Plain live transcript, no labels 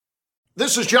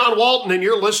This is John Walton, and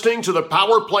you're listening to the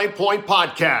Power Play Point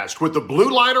podcast with the Blue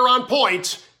Liner on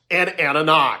point and Anna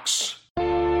Knox.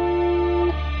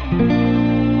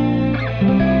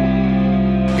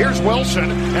 Here's Wilson,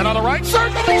 and on the right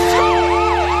side, he scores!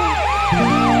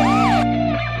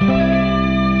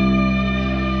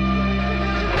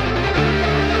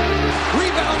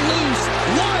 Rebound loose,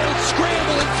 wild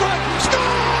scramble in front, score!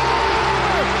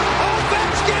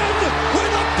 Ovechkin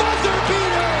with a buzzer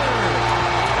beater!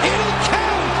 It'll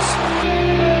count!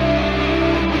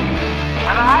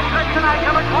 And the hat trick tonight,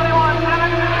 number 21,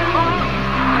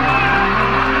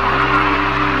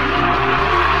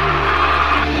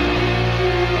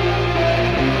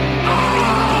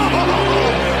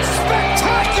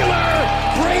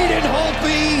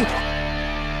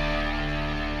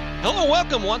 Hello,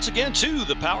 welcome once again to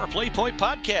the Power Play Point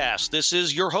podcast. This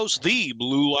is your host, the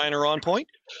Blue Liner on Point,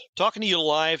 talking to you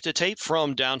live to tape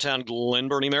from downtown Glen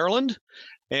Burnie, Maryland.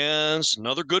 And it's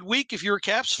another good week if you're a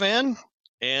Caps fan.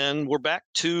 And we're back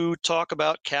to talk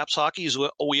about Caps hockey as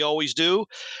we always do.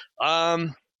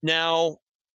 Now,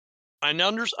 I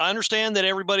understand that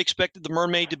everybody expected the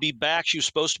Mermaid to be back. She was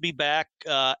supposed to be back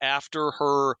after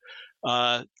her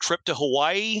trip to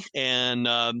Hawaii and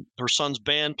her son's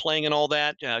band playing and all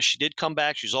that. She did come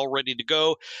back. She's all ready to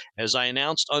go. As I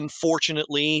announced,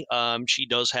 unfortunately, she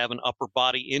does have an upper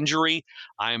body injury.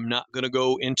 I'm not going to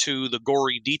go into the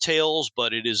gory details,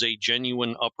 but it is a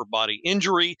genuine upper body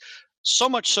injury. So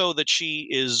much so that she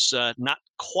is not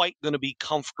quite going to be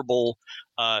comfortable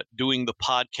doing the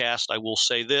podcast. I will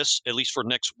say this, at least for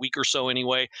next week or so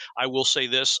anyway, I will say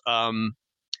this.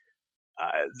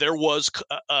 There was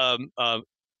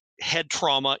head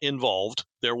trauma involved.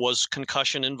 There was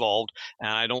concussion involved,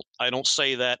 and I don't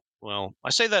say that. Well, I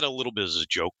say that a little bit as a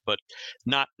joke, but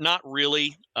not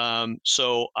really.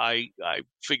 So I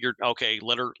figured, okay,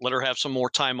 let her have some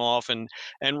more time off and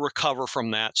recover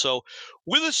from that. So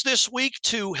with us this week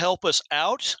to help us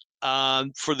out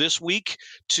for this week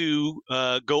to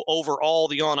go over all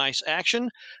the on-ice action.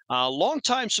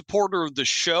 Longtime supporter of the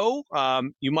show.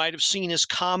 You might have seen his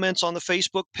comments on the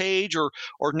Facebook page or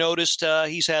noticed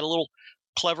he's had a little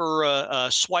clever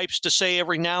swipes to say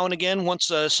every now and again once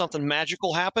something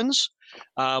magical happens.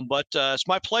 But it's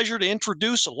my pleasure to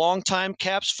introduce a longtime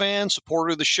Caps fan,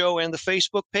 supporter of the show and the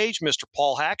Facebook page, Mr.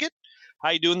 Paul Hackett. How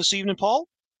you doing this evening, Paul?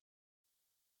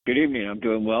 Good evening. I'm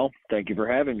doing well. Thank you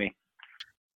for having me.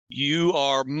 You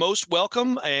are most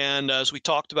welcome, and as we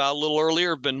talked about a little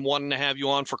earlier, I've been wanting to have you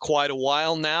on for quite a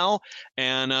while now.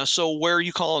 And so where are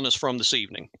you calling us from this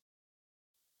evening?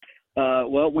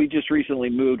 Well, we just recently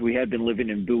moved. We had been living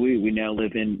in Bowie. We now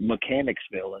live in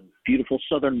Mechanicsville in beautiful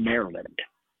southern Maryland.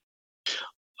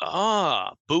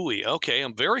 Ah, Bowie. Okay,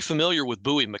 I'm very familiar with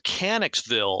Bowie.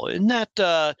 Mechanicsville. Isn't that,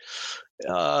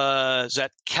 is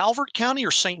that Calvert County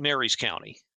or St. Mary's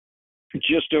County?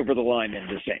 Just over the line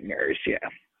into St. Mary's, yeah.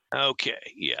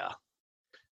 Okay, yeah.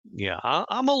 Yeah,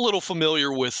 I'm a little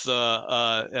familiar with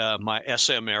my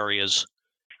SM areas.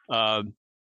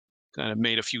 Kind of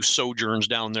made a few sojourns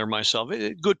down there myself.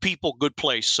 Good people, good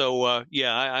place. So,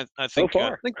 yeah, I think,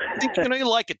 I think you're going to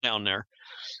like it down there.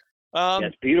 Yeah,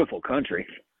 it's beautiful country.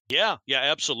 Yeah,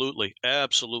 absolutely.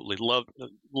 Absolutely. Love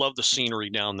the scenery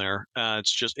down there.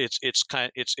 It's just,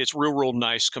 it's real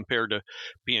nice compared to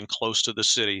being close to the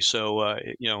city. So,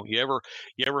 you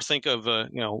ever think of,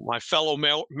 my fellow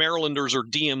Marylanders or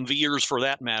DMVers for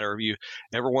that matter, if you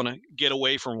ever want to get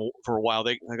away for a while,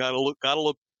 they got to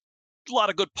look, a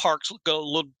lot of good parks, a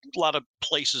lot of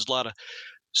places, a lot of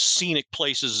scenic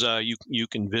places you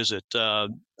can visit.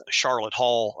 Charlotte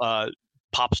Hall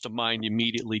pops to mind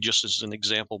immediately just as an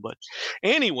example. But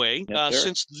anyway, Yes,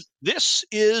 since this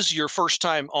is your first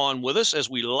time on with us, as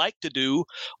we like to do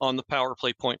on the Power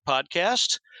Play Point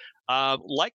podcast,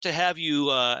 like to have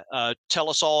you tell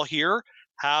us all here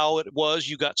how it was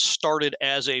you got started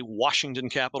as a Washington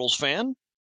Capitals fan.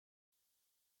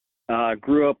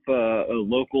 Grew up a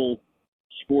local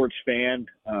sports fan,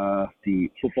 the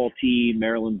football team,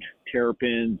 Maryland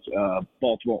Terrapins,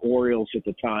 Baltimore Orioles at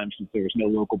the time, since there was no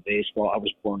local baseball. I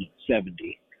was born in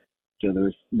 70, so there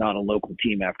was not a local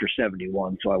team after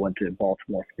 71, so I went to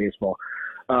Baltimore for baseball.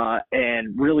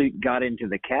 And really got into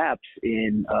the Caps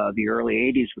in the early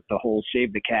 80s with the whole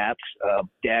Save the Caps.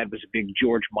 Dad was a big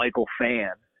George Michael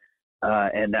fan,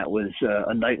 and that was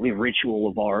a nightly ritual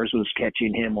of ours, was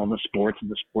catching him on the sports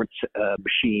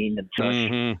machine and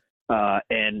such. Mm-hmm.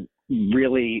 And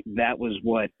really, that was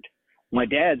what my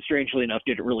dad, strangely enough,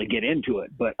 didn't really get into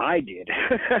it, but I did.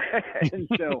 And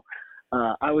so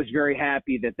I was very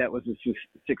happy that was a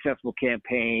successful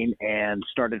campaign and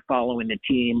started following the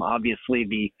team.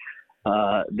 Obviously,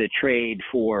 the trade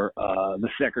for the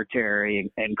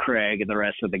secretary and Craig and the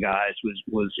rest of the guys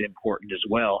was important as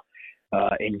well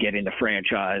in getting the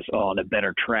franchise on a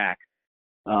better track.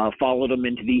 Followed them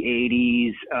into the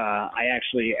 80s. I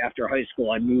actually, after high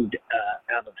school, I moved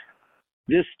out of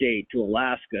this state to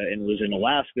Alaska and was in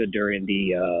Alaska during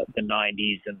the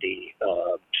 90s and the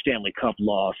Stanley Cup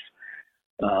loss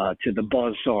to the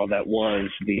buzzsaw that was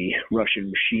the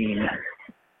Russian machine.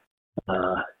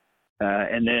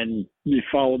 And then we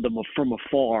followed them from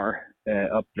afar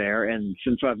up there. And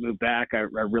since I've moved back, I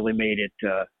really made it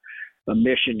a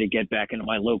mission to get back into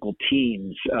my local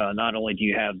teams. Not only do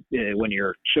you have, when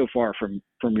you're so far from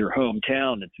your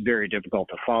hometown, it's very difficult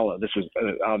to follow. This was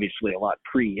obviously a lot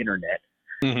pre-internet.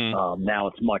 Mm-hmm. Now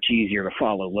it's much easier to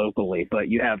follow locally, but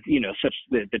you have, such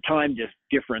the time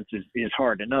difference is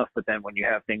hard enough. But then when you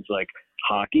have things like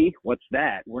hockey, what's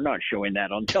that? We're not showing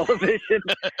that on television.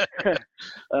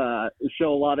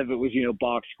 So a lot of it was,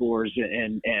 box scores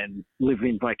and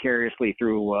living vicariously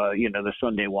through, the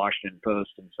Sunday Washington Post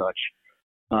and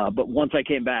such. But once I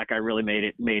came back, I really made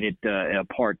it a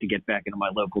part to get back into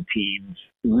my local teams.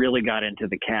 Really got into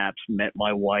the Caps. Met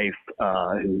my wife,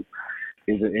 who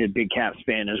is a big Caps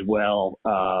fan as well.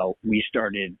 We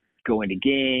started going to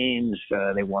games.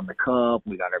 They won the Cup.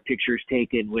 We got our pictures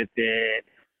taken with it.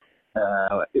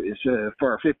 It was,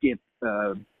 for our 50th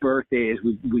birthdays,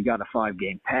 we got a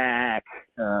 5-game pack.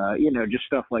 Just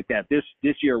stuff like that.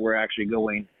 This year we're actually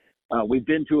going. We've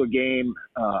been to a game.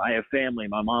 I have family.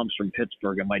 My mom's from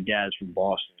Pittsburgh and my dad's from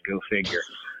Boston. Go figure.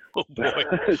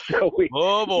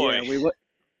 Oh boy! Yeah,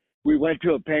 we went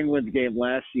to a Penguins game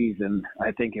last season,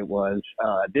 I think it was.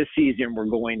 This season, we're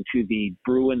going to the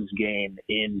Bruins game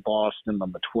in Boston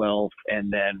on the 12th,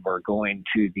 and then we're going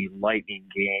to the Lightning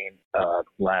game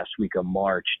last week of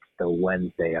March, the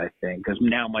Wednesday, I think. Because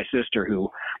now my sister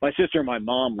and my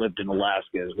mom lived in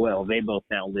Alaska as well. They both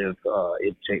now live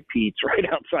in St. Pete's,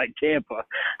 right outside Tampa.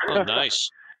 Oh, nice.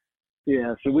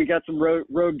 Yeah, so we got some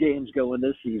road games going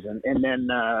this season. And then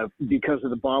because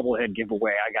of the bobblehead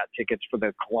giveaway, I got tickets for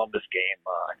the Columbus game.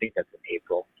 I think that's in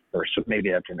April, or so maybe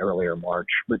that's in earlier March,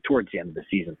 but towards the end of the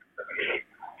season.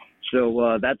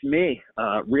 So that's me.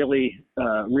 Really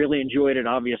enjoyed it.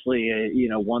 Obviously,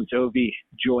 once Ovi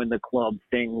joined the club,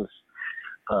 things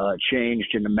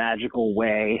changed in a magical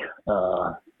way.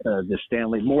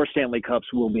 More Stanley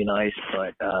Cups will be nice,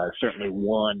 but certainly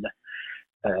one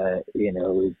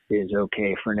is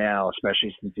okay for now,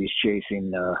 especially since he's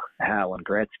chasing Hal and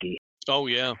Gretzky. Oh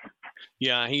yeah,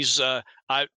 he's had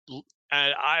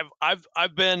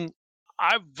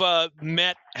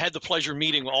the pleasure of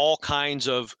meeting all kinds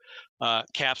of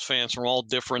Caps fans from all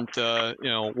different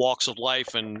walks of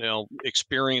life and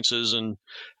experiences, and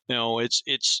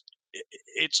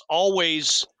it's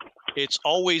always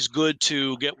good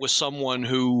to get with someone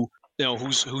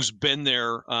who's been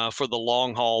there for the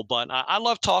long haul. But I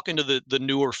love talking to the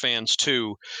newer fans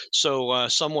too. So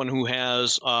someone who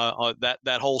has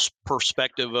that whole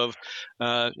perspective of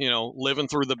living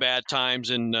through the bad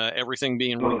times and everything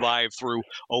being revived through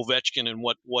Ovechkin and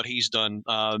what he's done.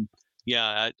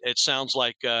 It sounds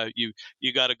like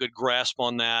you got a good grasp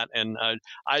on that. And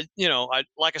I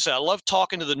like I said, I love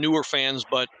talking to the newer fans,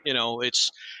 but it's.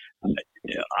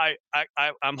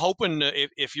 I'm hoping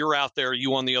if you're out there,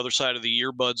 you on the other side of the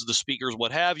earbuds, the speakers,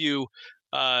 what have you,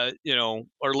 are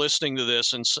listening to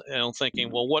this and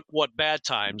thinking, well, what bad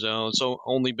times? It's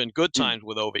only been good times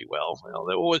with Ovi. Well,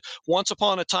 there was once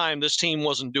upon a time this team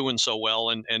wasn't doing so well,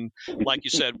 and like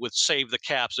you said, with Save the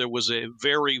Caps, there was a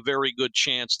very, very good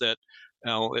chance that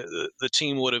the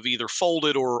team would have either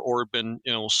folded or been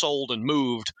sold and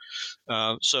moved.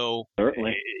 So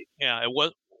certainly,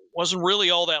 it wasn't really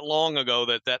all that long ago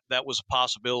that was a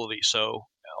possibility. So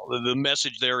the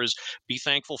message there is be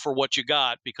thankful for what you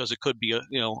got, because it could be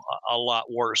a lot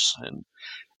worse. And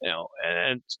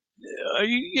and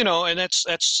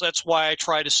that's why I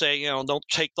try to say don't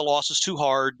take the losses too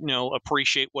hard.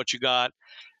 Appreciate what you got.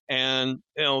 And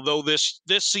though this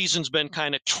season's been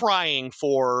kind of trying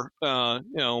for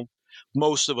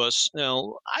most of us,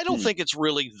 I don't think it's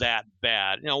really that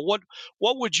bad. What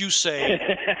would you say?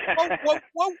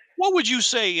 what would you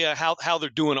say? How they're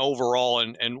doing overall,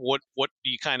 and what do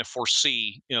you kind of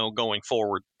foresee going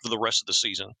forward for the rest of the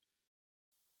season?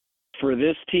 For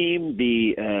this team,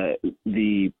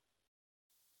 the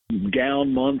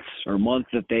down month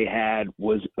that they had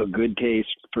was a good case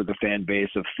for the fan base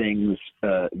of things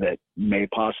that may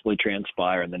possibly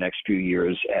transpire in the next few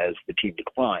years as the team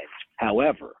declines.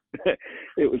 However,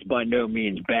 it was by no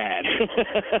means bad.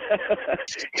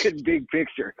 In big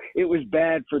picture, it was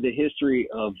bad for the history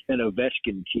of an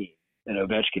Ovechkin team. an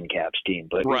Ovechkin Caps team,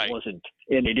 but Right. it wasn't,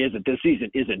 and it isn't. This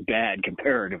season isn't bad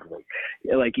comparatively.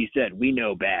 Like you said, we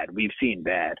know bad. We've seen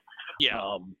bad.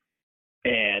 Yeah.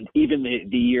 And even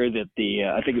the year that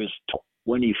I think it was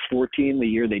 2014, the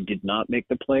year they did not make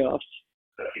the playoffs.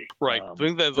 Right. I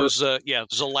think that was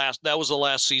that was the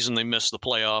last season they missed the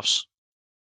playoffs.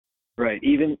 Right.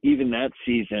 Even that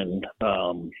season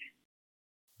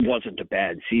wasn't a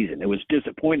bad season. It was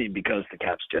disappointing because the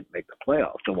Caps didn't make the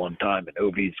playoffs the one time in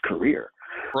Ovi's career.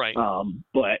 Right.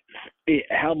 But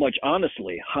how much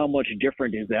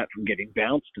different is that from getting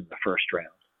bounced in the first round?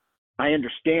 I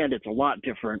understand it's a lot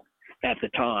different at the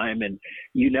time, and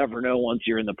you never know once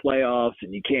you're in the playoffs,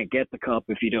 and you can't get the cup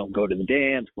if you don't go to the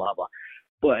dance, blah, blah.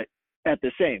 But at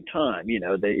the same time,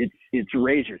 it's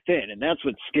razor thin, and that's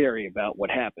what's scary about what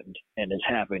happened and is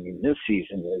happening this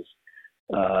season is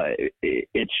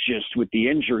it's just with the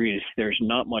injuries, there's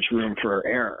not much room for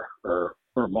error or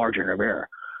margin of error.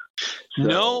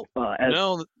 So,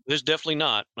 no, there's definitely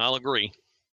not. I'll agree.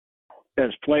 As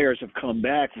players have come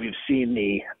back, we've seen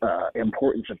the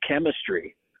importance of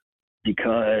chemistry,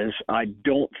 because I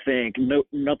don't think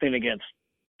nothing against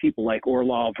people like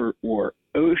Orlov or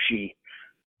Oshie.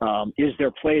 Is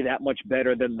their play that much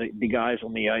better than the guys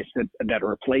on the ice that are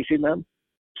replacing them?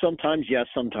 Sometimes yes,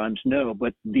 sometimes no.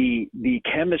 But the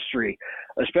chemistry,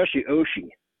 especially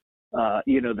Oshie,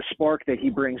 the spark that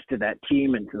he brings to that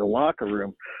team and to the locker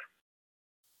room,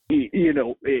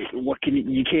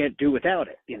 you can't do without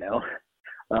it.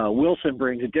 Wilson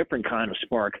brings a different kind of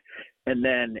spark, and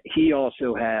then he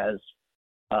also has,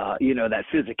 that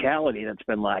physicality that's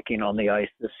been lacking on the ice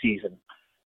this season.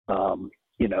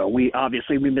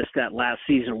 We missed that last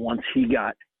season once he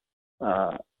got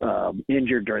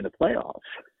injured during the playoffs.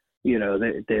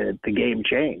 The game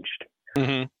changed.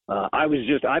 Mm-hmm.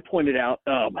 I pointed out,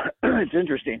 it's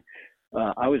interesting.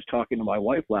 I was talking to my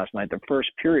wife last night. The first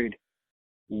period,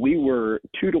 we were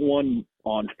 2-1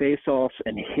 on faceoffs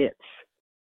and hits.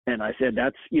 And I said,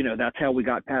 that's how we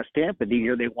got past Tampa the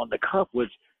year they won the cup, was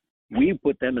we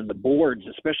put them in the boards,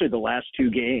 especially the last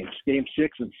two games, game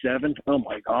 6 and 7. Oh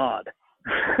my God.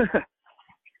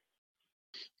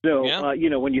 So, yeah.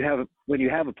 when you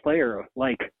have a player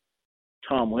like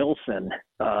Tom Wilson,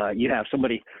 you have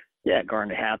somebody,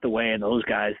 Garnet Hathaway and those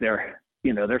guys, they're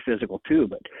physical too,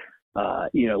 but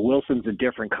Wilson's a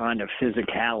different kind of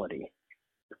physicality.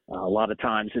 A lot of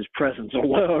times his presence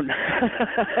alone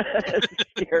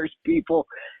scares people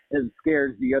and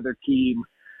scares the other team.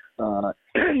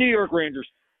 New York Rangers.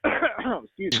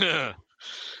 Excuse me.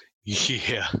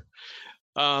 Yeah.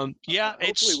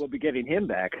 Hopefully we'll be getting him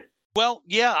back. Well,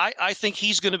 yeah, I think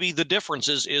he's going to be the difference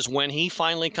is when he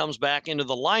finally comes back into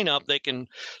the lineup, they can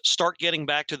start getting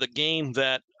back to the game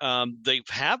that they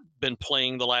have been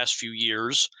playing the last few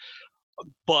years.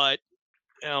 But,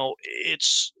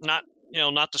 it's not,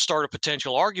 not to start a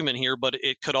potential argument here, but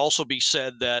it could also be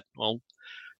said that,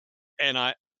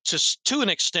 and to an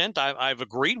extent, I've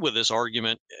agreed with this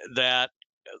argument that,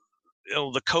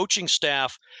 the coaching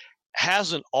staff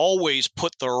hasn't always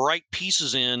put the right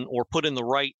pieces in or put in the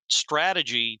right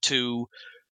strategy to,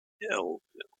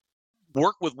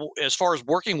 work with, as far as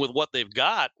working with what they've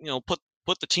got,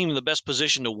 put the team in the best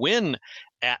position to win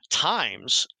at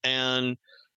times. And,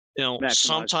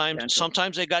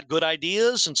 sometimes they got good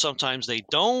ideas and sometimes they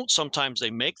don't. Sometimes they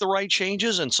make the right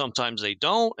changes and sometimes they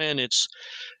don't. And it's,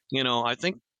 I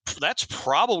think that's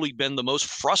probably been the most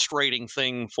frustrating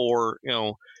thing for,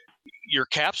 your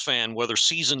Caps fan, whether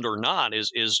seasoned or not,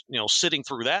 is sitting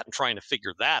through that and trying to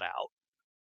figure that out.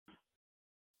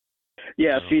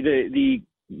 Yeah, see, the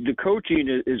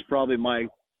coaching is probably my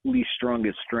least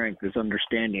strongest strength, is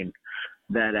understanding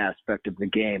that aspect of the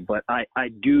game. But I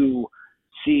do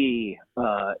see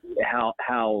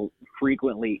how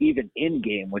frequently, even in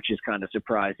game, which is kind of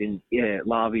surprising,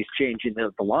 Lavi's changing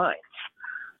the lines,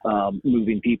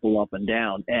 moving people up and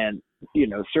down, and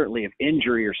certainly if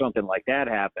injury or something like that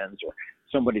happens, or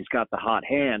somebody's got the hot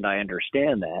hand, I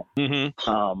understand that.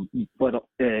 Mm-hmm. But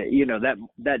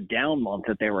that down month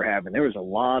that they were having, there was a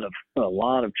lot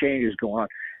of changes going on.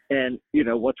 And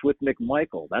what's with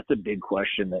McMichael? That's a big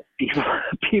question that people are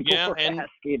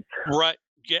asking. Right.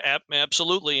 Yeah,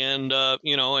 absolutely. And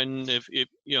and if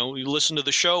you listen to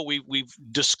the show, we've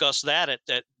discussed that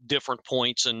at different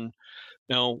points, and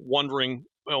wondering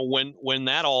when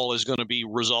that all is going to be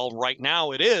resolved. Right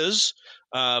now it is,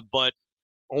 but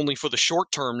only for the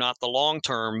short term, not the long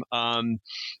term.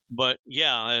 But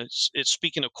yeah, it's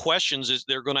speaking of questions, is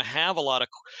they're going to have a lot of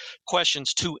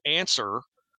questions to answer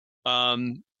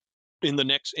in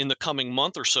the coming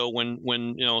month or so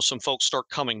when some folks start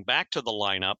coming back to the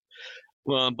lineup.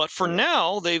 But for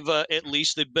now, they've at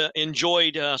least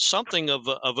enjoyed something of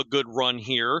a good run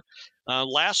here.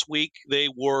 Last week they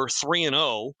were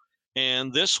 3-0,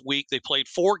 and this week they played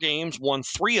 4 games, won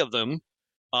 3 of them,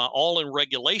 all in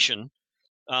regulation.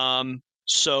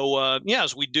 So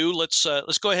as we do, let's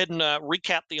go ahead and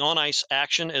recap the on ice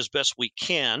action as best we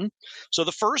can. So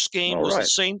the first game was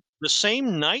the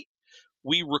same night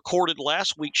we recorded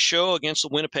last week's show against the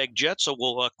Winnipeg Jets, so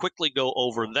we'll quickly go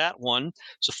over that one.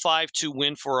 It's a 5-2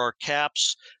 win for our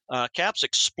Caps. Caps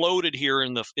exploded here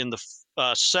in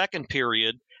the second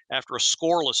period after a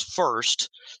scoreless first.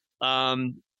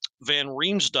 Van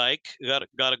Riemsdyk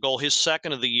got a goal, his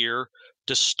second of the year,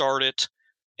 to start it,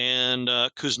 and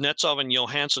Kuznetsov and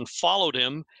Johansson followed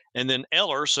him, and then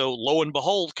Eller. So lo and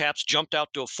behold, Caps jumped out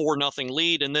to a 4-0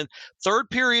 lead. And then third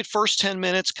period, first 10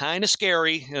 minutes, kind of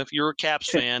scary if you're a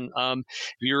Caps fan.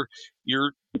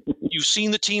 You've seen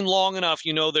the team long enough,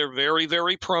 you know they're very,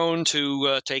 very prone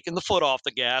to taking the foot off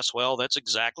the gas. Well, that's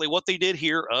exactly what they did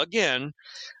here again.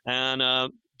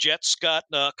 And Jets got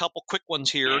a couple quick ones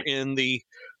here in the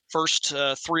first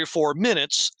 3 or 4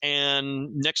 minutes, and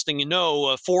next thing you know,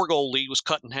 a 4-goal lead was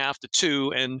cut in half to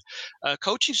 2, and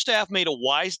coaching staff made a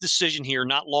wise decision here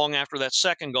not long after that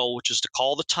second goal, which is to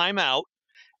call the timeout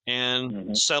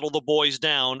and settle the boys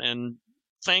down, and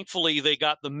thankfully they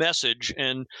got the message.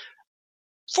 And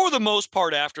for the most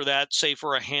part after that, save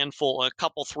for a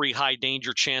couple 3 high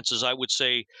danger chances, I would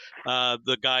say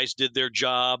the guys did their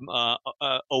job.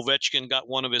 Ovechkin got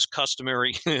one of his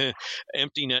customary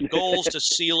empty net goals to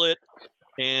seal it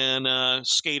and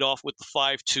skate off with the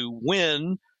 5-2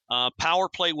 win. Power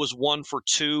play was 1 for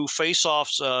 2.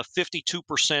 Face-offs,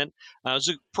 52%. It was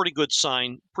a pretty good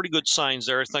sign. Pretty good signs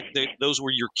there. I think those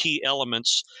were your key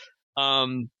elements.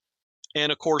 And,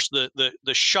 of course, the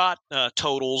shot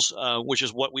totals, which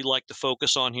is what we like to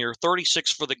focus on here,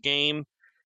 36 for the game,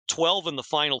 12 in the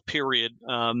final period.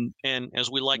 And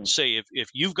as we like to say, if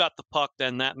you've got the puck,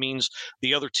 then that means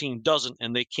the other team doesn't,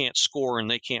 and they can't score and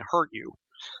they can't hurt you.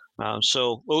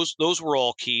 So those were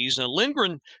all keys. Now,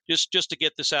 Lindgren, just to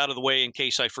get this out of the way in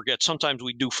case I forget, sometimes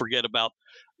we do forget about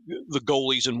the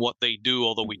goalies and what they do,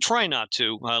 although we try not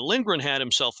to. Lindgren had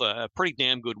himself a pretty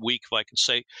damn good week,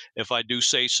 if I do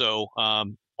say so,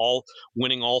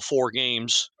 winning all 4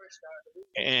 games,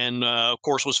 and of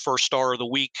course was first star of the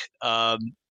week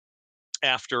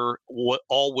after what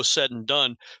all was said and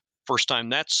done. First time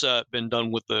that's been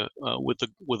done with a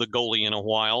goalie in a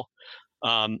while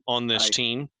on this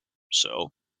team.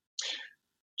 So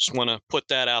just want to put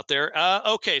that out there.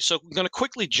 Okay, so I'm going to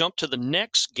quickly jump to the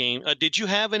next game. Paul, did you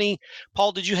have any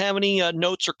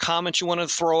notes or comments you wanted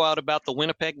to throw out about the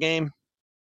Winnipeg game?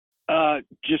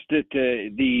 Just that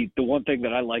the one thing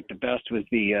that I liked the best was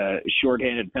the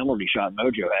shorthanded penalty shot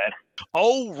Mojo had.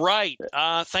 Oh, right.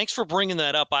 Thanks for bringing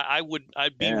that up.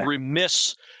 I'd be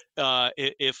remiss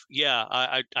if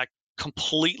I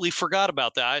completely forgot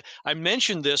about that. I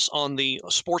mentioned this on the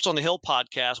Sports on the Hill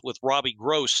podcast with Robbie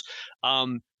Gross.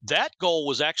 That goal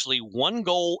was actually 1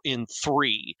 goal in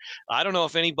 3. I don't know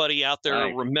if anybody out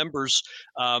there remembers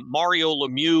Mario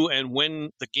Lemieux and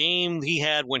when the game he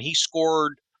had when he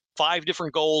scored 5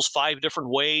 different goals, 5 different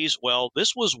ways. Well,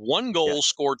 this was 1 goal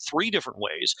scored 3 different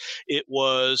ways. It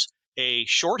was a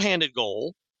shorthanded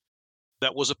goal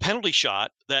that was a penalty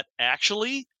shot that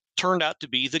actually turned out to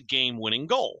be the game-winning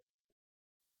goal.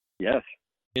 Yes.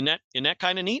 Isn't that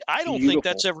kind of neat? I don't think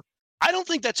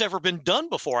that's ever been done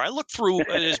before. I looked through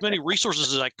as many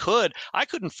resources as I could. I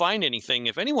couldn't find anything.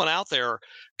 If anyone out there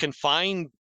can find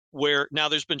where now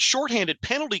there's been shorthanded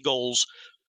penalty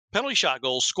shot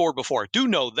goals scored before. I do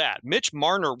know that. Mitch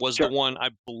Marner was the one,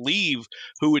 I believe,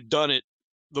 who had done it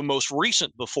the most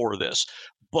recent before this.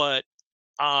 But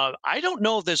I don't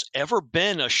know if there's ever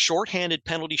been a shorthanded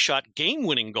penalty shot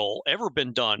game-winning goal ever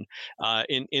been done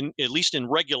in at least in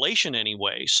regulation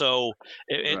anyway. So,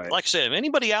 like I said, if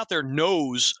anybody out there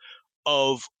knows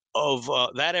of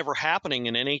that ever happening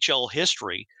in NHL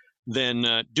history, then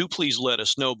do please let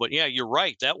us know. But yeah, you're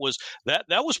right. That was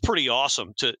pretty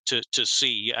awesome to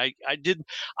see.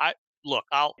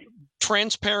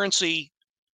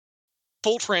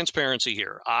 Full transparency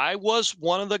here. I was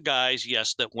one of the guys,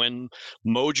 yes, that when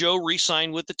Mojo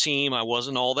re-signed with the team, I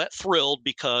wasn't all that thrilled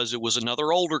because it was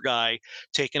another older guy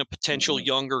taking a potential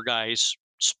younger guy's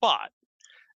spot.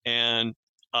 And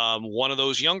one of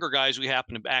those younger guys we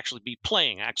happened to actually be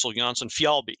playing, Axel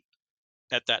Jonsson-Fjällby,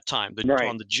 at that time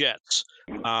on the Jets.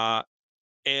 But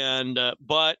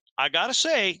I got to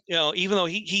say, even though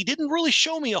he didn't really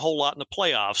show me a whole lot in the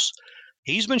playoffs,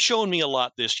 he's been showing me a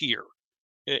lot this year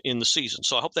in the season.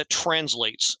 So I hope that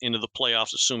translates into the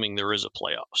playoffs, assuming there is a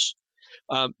playoffs.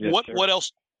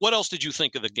 What else did you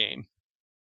think of the game?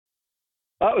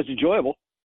 That was enjoyable.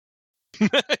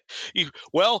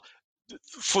 Well,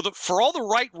 for all the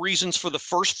right reasons for the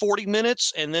first 40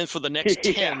 minutes, and then for the next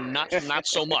 10, not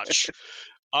so much.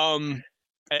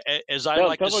 As I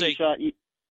like to say.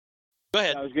 Go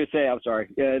ahead. I was going to say, I'm sorry.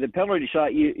 The penalty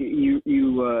shot,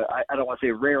 I don't want to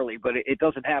say rarely, but it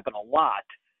doesn't happen a lot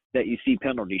that you see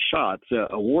penalty shots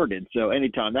awarded. So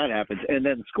anytime that happens, and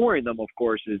then scoring them, of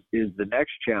course, is the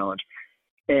next challenge.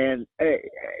 And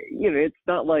it's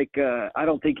not like I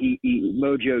don't think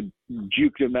Mojo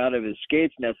juked him out of his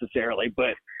skates necessarily,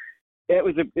 but it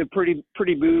was a pretty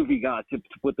move he got to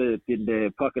put the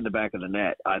puck in the back of the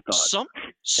net. I thought.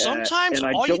 Sometimes and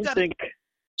I all don't you got. think.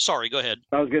 Sorry, go ahead.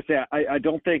 I was going to say I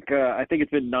don't think I think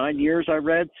it's been 9 years I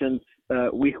read since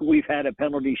we've had a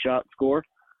penalty shot score.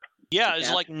 Yeah,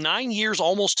 it's like 9 years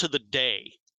almost to the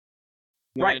day.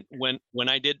 When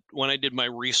I did my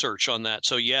research on that.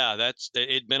 So yeah,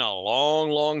 it'd been a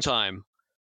long time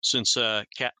since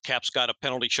Caps got a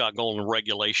penalty shot goal in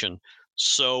regulation.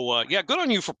 So yeah, good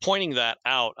on you for pointing that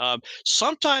out.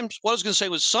 Sometimes what I was going to say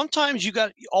was sometimes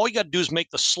all you got to do is make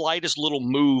the slightest little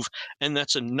move, and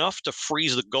that's enough to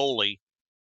freeze the goalie.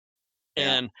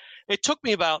 Yeah. And it took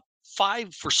me about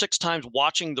 5 or 6 times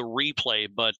watching the replay,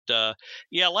 but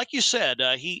yeah, like you said,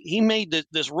 he made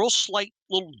this real slight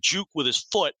little juke with his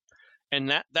foot,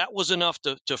 and that was enough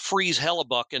to freeze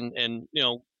Hellebuyck and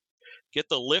get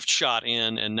the lift shot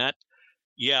in, and that.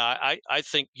 Yeah, I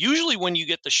think usually when you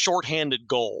get the shorthanded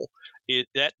goal,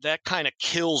 that kind of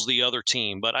kills the other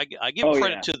team. But I give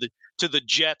credit to the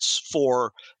Jets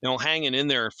for hanging in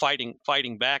there and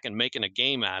fighting back and making a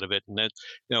game out of it. And that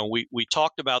we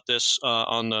talked about this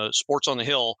on the Sports on the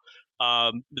Hill.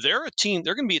 They're a team.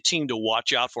 They're going to be a team to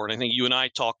watch out for. And I think you and I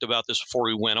talked about this before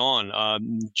we went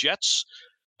on. Jets.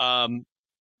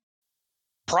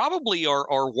 Probably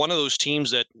are one of those teams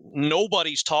that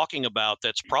nobody's talking about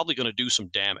that's probably going to do some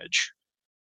damage.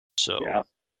 So yeah.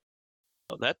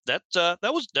 that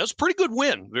was a pretty good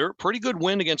win. Pretty good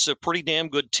win against a pretty damn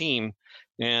good team,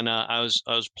 and I was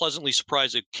pleasantly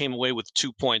surprised it came away with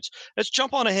 2 points. Let's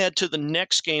jump on ahead to the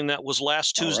next game that was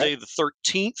last Tuesday, the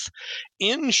 13th,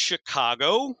 in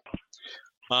Chicago,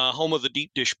 home of the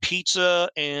deep dish pizza,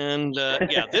 and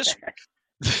this.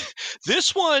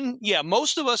 This one, yeah,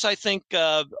 most of us, I think,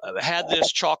 had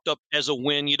this chalked up as a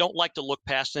win. You don't like to look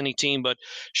past any team, but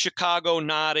Chicago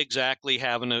not exactly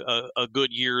having a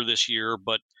good year this year.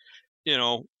 But,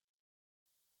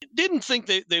 didn't think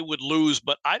they would lose.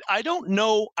 But I don't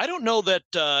know. I don't know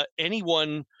that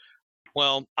anyone –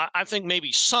 well, I think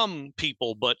maybe some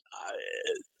people, but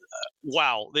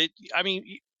wow.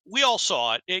 We all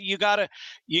saw it. You gotta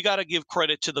give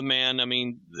credit to the man. I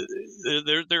mean,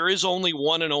 there is only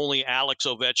one and only Alex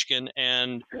Ovechkin,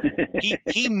 and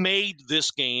he made this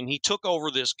game. He took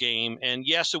over this game, and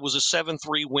yes, it was a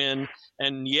 7-3 win,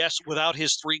 and yes, without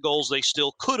his 3 goals, they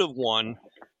still could have won.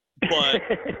 But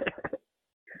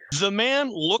the man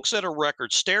looks at a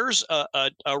record, stares a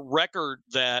record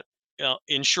that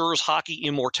ensures hockey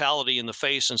immortality in the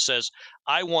face, and says,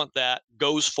 "I want that."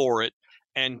 Goes for it.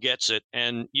 And gets it,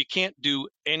 and you can't do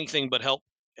anything but help.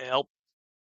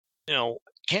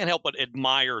 Can't help but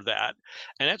admire that,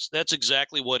 and that's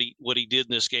exactly what he did in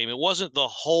this game. It wasn't the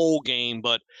whole game,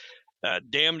 but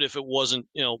damned if it wasn't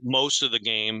most of the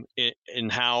game in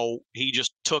how he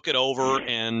just took it over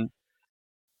and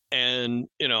got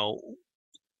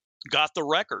the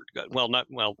record. Got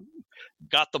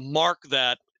the mark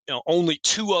that only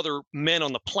 2 other men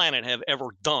on the planet have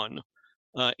ever done.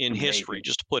 In history,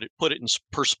 just to put it in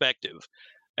perspective.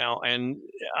 And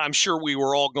I'm sure we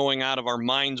were all going out of our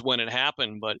minds when it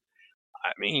happened, but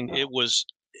I mean, it was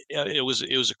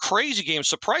a crazy game,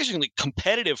 surprisingly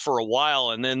competitive for a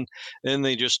while, and then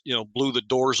they just blew the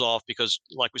doors off because,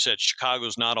 like we said,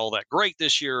 Chicago's not all that great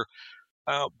this year,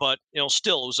 but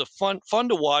still it was a fun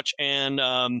to watch, and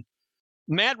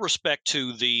mad respect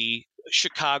to the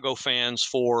Chicago fans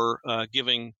for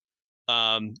giving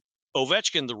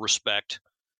Ovechkin the respect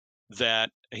that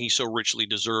he so richly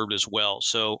deserved as well.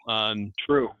 So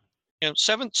true.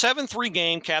 7-3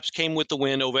 game. Caps came with the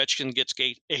win. Ovechkin gets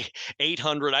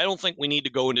 800. I don't think we need to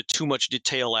go into too much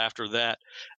detail after that,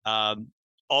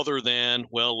 other than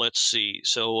let's see.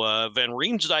 So Van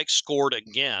Riemsdyk scored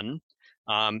again.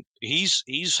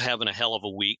 He's having a hell of a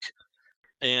week,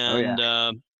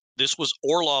 and this was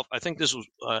Orlov. I think this was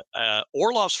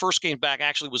Orlov's first game back.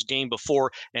 Actually, was game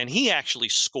before, and he actually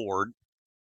scored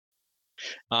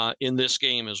in this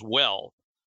game as well.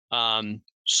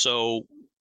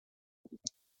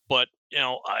 But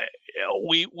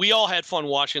we all had fun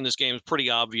watching this game. It's pretty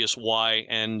obvious why,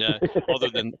 and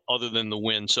other than the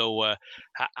win. So,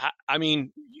 I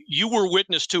mean, you were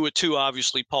witness to it too,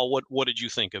 obviously, Paul. What did you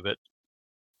think of it?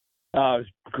 It was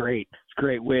great. It's a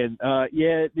great win.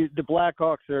 The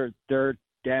Blackhawks they're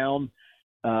down.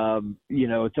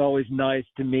 It's always nice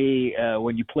to me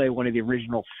when you play one of the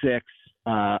original six.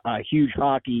 A huge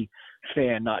hockey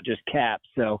fan, not just Caps.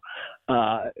 So,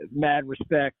 mad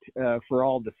respect for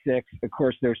all the six. Of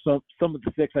course, there's some of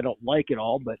the six I don't like at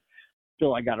all, but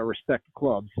still I got to respect the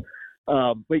clubs.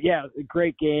 But yeah, a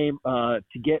great game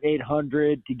to get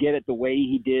 800, to get it the way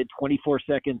he did, 24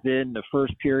 seconds in the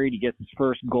first period, he gets his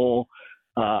first goal.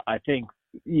 I think,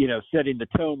 setting the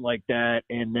tone like that,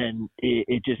 and then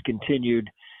it just continued.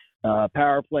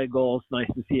 Power play goals, nice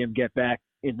to see him get back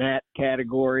in that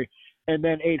category. And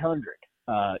then 800,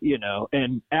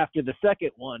 and after the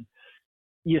second one,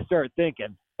 you start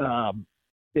thinking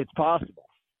it's possible,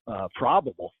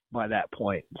 probable by that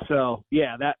point. So,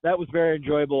 yeah, that was very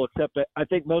enjoyable, except that I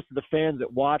think most of the fans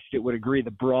that watched it would agree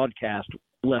the broadcast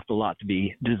left a lot to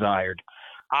be desired.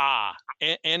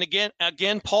 And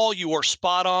again, Paul, you are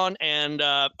spot on. And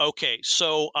okay,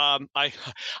 so I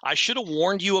should have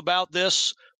warned you about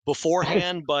this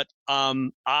beforehand, but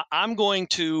I'm going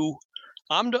to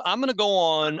go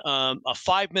on a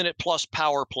 5-minute plus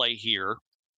power play here.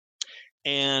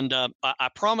 And I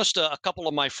promised a couple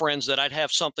of my friends that I'd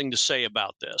have something to say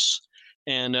about this.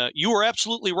 And you were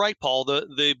absolutely right, Paul.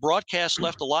 The broadcast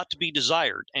left a lot to be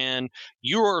desired. And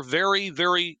you're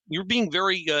you're being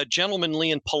very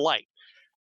gentlemanly and polite.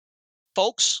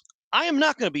 Folks, I am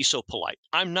not going to be so polite.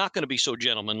 I'm not going to be so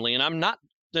gentlemanly. And I'm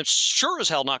sure as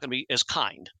hell not going to be as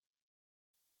kind.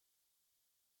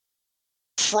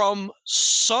 From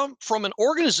an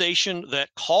organization that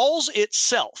calls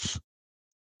itself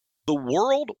the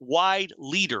worldwide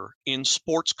leader in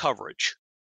sports coverage.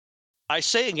 I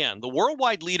say again, the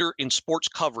worldwide leader in sports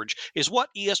coverage is what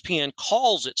ESPN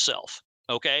calls itself,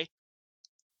 okay?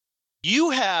 You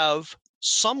have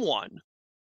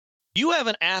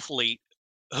an athlete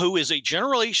who is a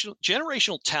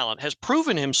generational talent, has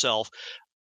proven himself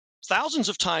thousands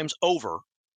of times over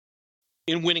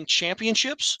in winning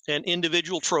championships and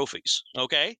individual trophies,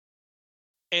 okay?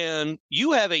 And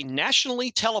you have a nationally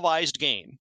televised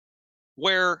game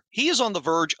where he is on the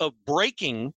verge of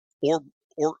breaking or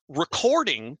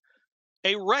recording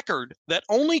a record that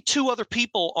only 2 other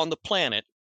people on the planet,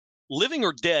 living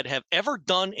or dead, have ever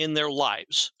done in their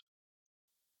lives.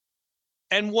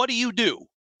 And what do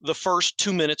the first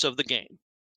 2 minutes of the game?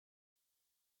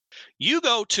 You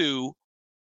go to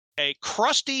a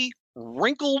crusty,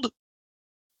 wrinkled,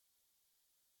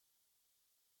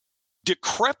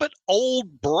 decrepit,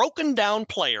 old, broken down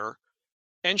player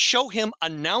and show him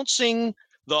announcing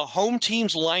the home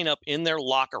team's lineup in their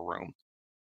locker room.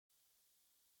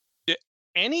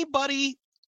 Anybody,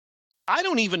 I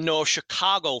don't even know if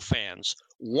Chicago fans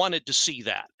wanted to see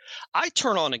that. I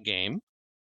turn on a game.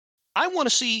 I want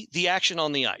to see the action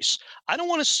on the ice. I don't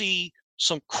want to see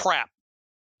some crap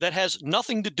that has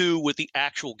nothing to do with the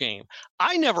actual game.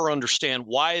 I never understand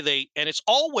why and it's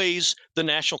always the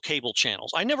national cable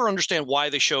channels. I never understand why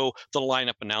they show the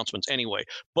lineup announcements anyway.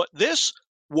 But this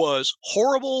was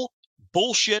horrible,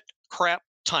 bullshit, crap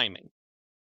timing.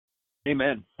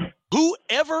 Amen.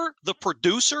 Whoever the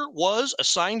producer was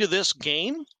assigned to this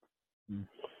game,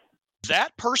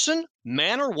 that person,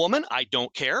 man or woman, I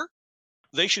don't care.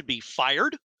 They should be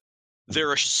fired.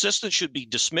 Their assistant should be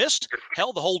dismissed.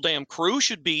 Hell, the whole damn crew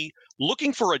should be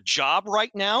looking for a job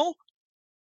right now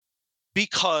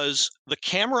because the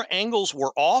camera angles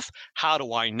were off. How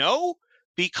do I know?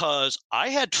 Because I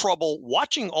had trouble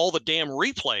watching all the damn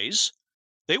replays.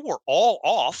 They were all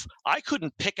off. I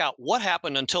couldn't pick out what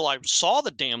happened until I saw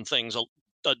the damn things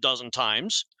a dozen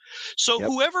times. So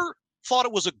Whoever thought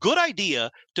it was a good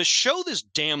idea to show this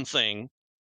damn thing,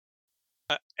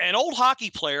 an old hockey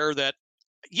player that,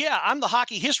 yeah, I'm the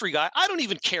hockey history guy. I don't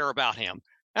even care about him.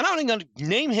 And I'm not even going to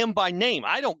name him by name.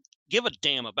 I don't give a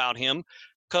damn about him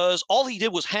because all he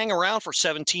did was hang around for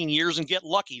 17 years and get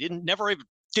lucky. Never even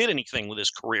did anything with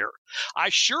his career. I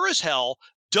sure as hell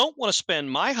don't want to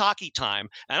spend my hockey time,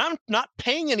 and I'm not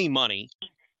paying any money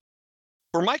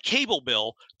for my cable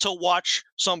bill to watch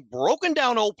some broken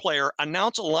down old player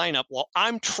announce a lineup while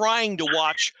I'm trying to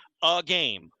watch a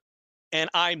game and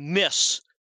I miss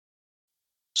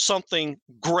something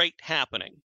great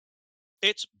happening.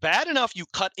 It's bad enough you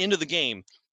cut into the game,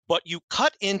 but you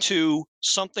cut into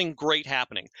something great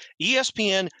happening.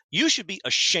 ESPN, you should be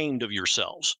ashamed of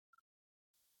yourselves.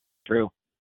 True.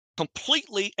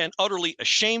 Completely and utterly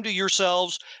ashamed of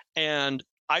yourselves. And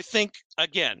I think,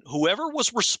 again, whoever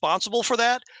was responsible for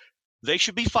that, they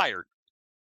should be fired.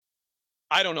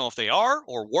 I don't know if they are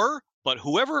or were, but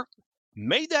whoever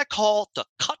made that call to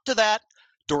cut to that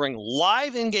during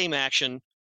live in-game action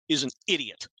is an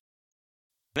idiot.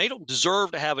 They don't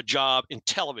deserve to have a job in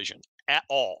television at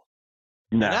all.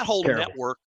 No, and that whole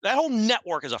terrible.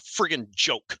 network is a friggin'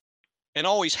 joke and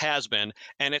always has been.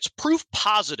 And it's proof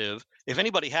positive, if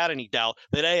anybody had any doubt,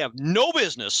 that they have no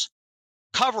business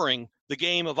covering the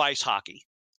game of ice hockey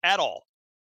at all.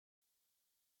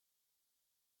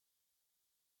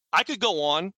 I could go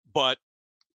on, but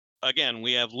again,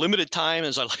 we have limited time,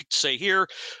 as I like to say here.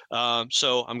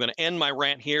 So I'm going to end my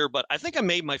rant here, but I think I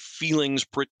made my feelings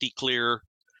pretty clear.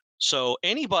 So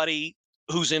anybody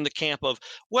who's in the camp of,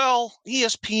 well,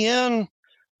 ESPN,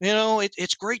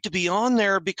 it's great to be on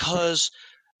there because,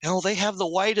 they have the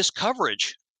widest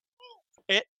coverage.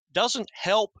 It doesn't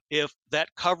help if that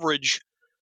coverage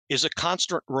is a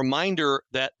constant reminder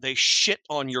that they shit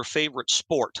on your favorite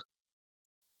sport.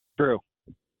 True.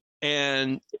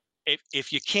 And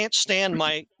if you can't stand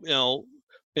my, blue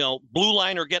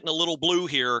liner getting a little blue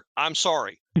here, I'm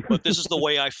sorry, but this is the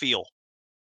way I feel.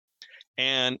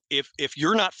 And if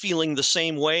you're not feeling the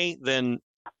same way, then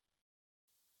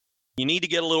you need to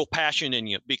get a little passion in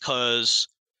you, because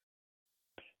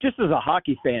just as a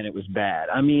hockey fan, it was bad.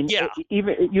 I mean, yeah.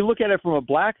 Even you look at it from a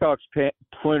Blackhawks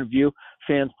point of view,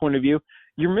 fans' point of view,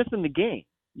 you're missing the game.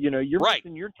 You're right.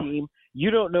 missing your team. You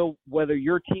don't know whether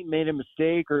your team made a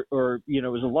mistake or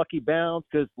it was a lucky bounce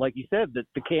because, like you said,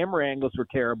 the camera angles were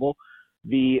terrible.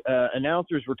 The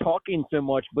announcers were talking so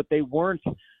much, but they weren't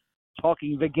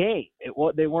talking the game.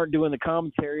 They weren't doing the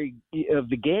commentary of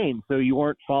the game, so you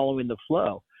weren't following the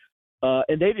flow.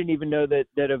 And they didn't even know that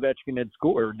Ovechkin had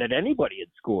scored, that anybody had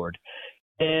scored.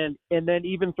 And then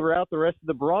even throughout the rest of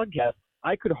the broadcast,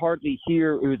 I could hardly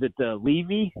hear. Was it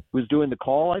Levy was doing the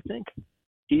call, I think?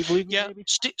 Steve Levy, yeah, maybe?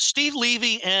 Steve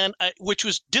Levy, and which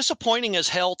was disappointing as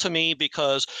hell to me,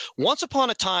 because once upon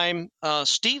a time,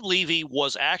 Steve Levy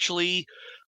was actually,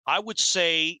 I would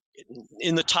say,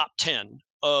 in the top 10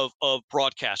 of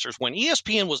broadcasters. When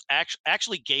ESPN was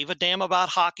actually gave a damn about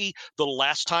hockey the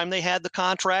last time they had the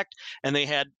contract, and they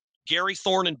had Gary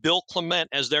Thorne and Bill Clement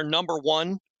as their number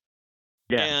one.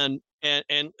 Yeah.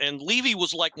 And Levy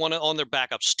was like one on their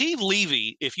backup. Steve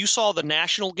Levy, if you saw the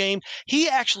national game, he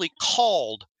actually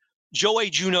called Joey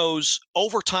Juneau's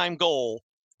overtime goal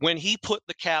when he put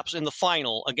the Caps in the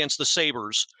final against the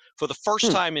Sabres for the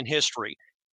first time in history,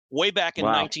 way back in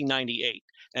 1998.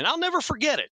 And I'll never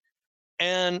forget it.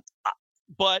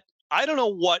 But I don't know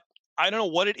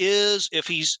what it is, if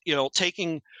he's,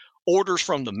 taking orders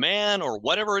from the man or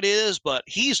whatever it is, but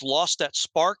he's lost that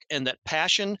spark and that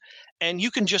passion. And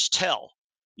you can just tell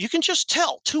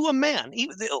to a man,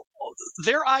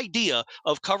 their idea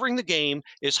of covering the game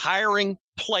is hiring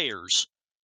players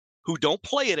who don't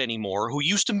play it anymore, who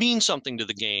used to mean something to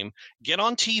the game, get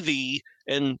on TV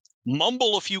and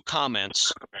mumble a few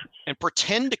comments and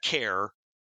pretend to care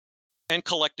and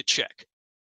collect a check.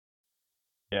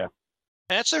 Yeah.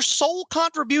 That's their sole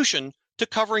contribution to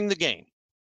covering the game.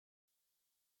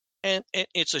 And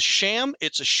it's a sham,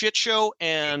 it's a shit show,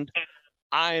 and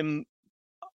I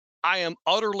am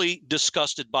utterly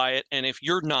disgusted by it. And if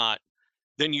you're not,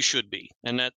 then you should be.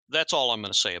 And that's all I'm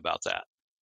going to say about that.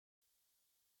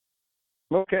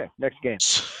 Okay, next game.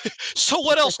 So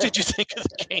what else did you think of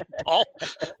the game, Paul?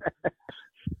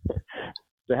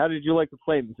 So how did you like to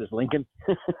play, Mrs. Lincoln?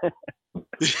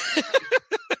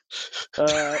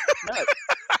 No.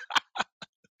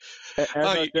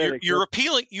 You're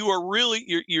appealing. You are really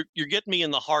you're getting me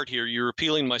in the heart here. You're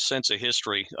appealing my sense of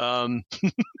history. Yeah,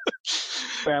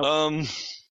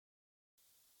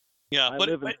 I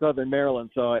live in Southern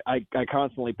Maryland, so I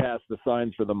constantly pass the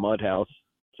signs for the Mud House.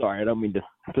 Sorry, I don't mean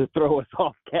to throw us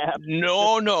off cap.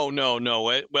 No.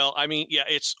 Well, I mean, yeah,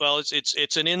 it's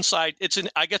an inside.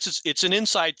 I guess it's an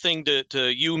inside thing to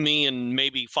you, me, and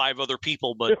maybe 5 other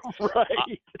people. But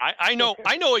right. I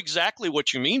know exactly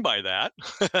what you mean by that.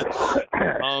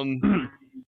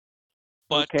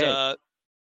 But okay.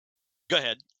 Go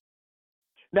ahead.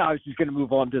 No, I was just going to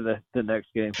move on to the next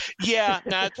game. Yeah,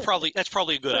 that's probably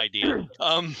a good idea.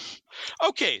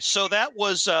 Okay, so that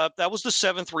was the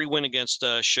 7-3 win against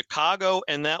Chicago,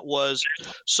 and that was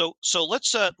so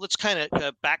let's kind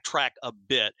of backtrack a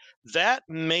bit. That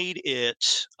made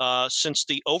it since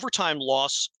the overtime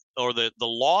loss or the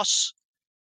loss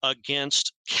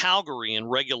against Calgary in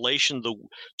regulation the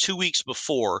 2 weeks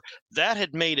before, that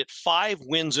had made it 5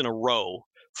 wins in a row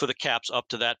for the Caps up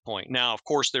to that point. Now, of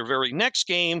course, their very next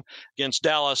game against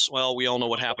Dallas, well, we all know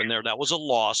what happened there. That was a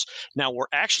loss. Now, we're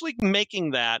actually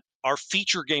making that our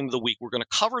feature game of the week. We're going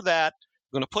to cover that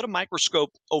going to put a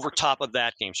microscope over top of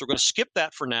that game. So we're going to skip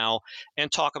that for now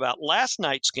and talk about last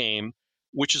night's game,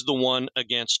 which is the one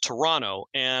against Toronto.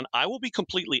 And I will be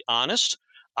completely honest.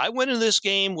 I went into this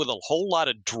game with a whole lot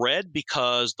of dread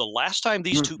because the last time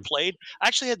these two played, I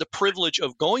actually had the privilege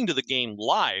of going to the game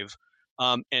live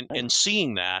and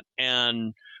seeing that.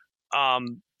 And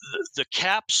the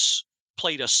Caps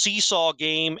played a seesaw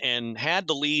game and had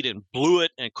the lead and blew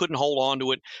it and couldn't hold on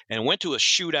to it and went to a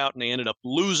shootout and they ended up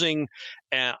losing.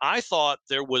 And I thought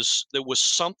there was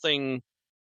something.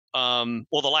 The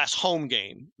last home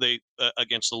game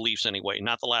against the Leafs anyway,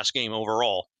 not the last game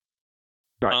overall.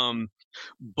 Right.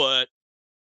 But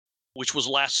which was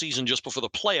last season just before the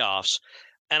playoffs.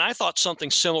 And I thought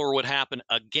something similar would happen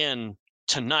again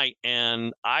tonight.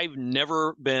 And I've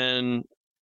never been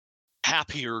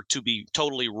happier to be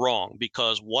totally wrong,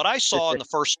 because what I saw in the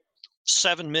first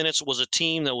 7 minutes was a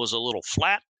team that was a little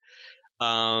flat.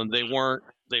 They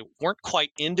weren't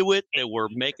quite into it. They were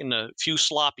making a few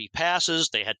sloppy passes.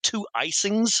 They had 2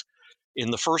 icings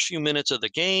in the first few minutes of the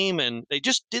game, and they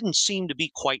just didn't seem to be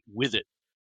quite with it.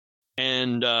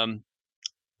 And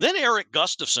then Erik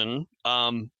Gustafsson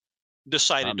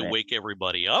decided to wake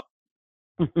everybody up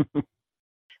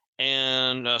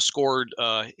and scored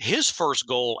his first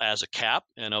goal as a Cap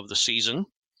and of the season.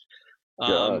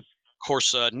 Of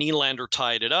course, Nylander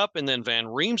tied it up, and then Van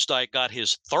Riemsdyk got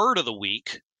his 3rd of the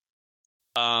week,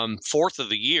 4th of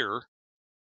the year.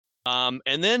 And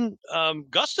then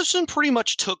Gustafsson pretty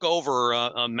much took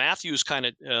over. Matthews kind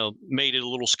of made it a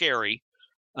little scary.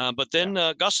 But then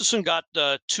Gustafsson got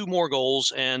 2 more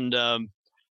goals, and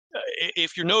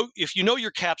if you know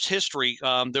your Caps history,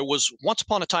 there was once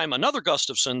upon a time another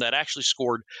Gustafsson that actually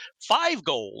scored 5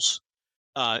 goals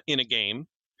in a game.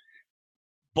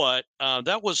 But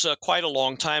that was quite a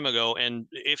long time ago, and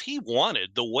if he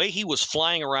wanted, the way he was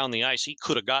flying around the ice, he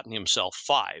could have gotten himself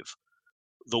 5.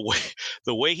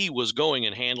 The way he was going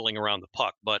and handling around the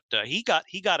puck, but he got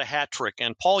a hat trick.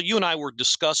 And Paul, you and I were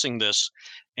discussing this,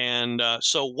 and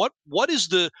so what is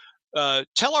the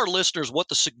tell our listeners what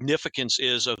the significance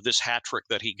is of this hat trick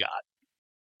that he got?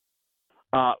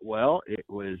 Well, it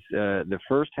was the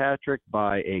first hat trick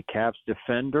by a Caps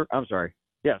defender. I'm sorry,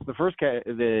 yes, the first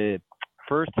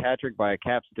hat trick by a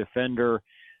Caps defender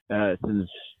since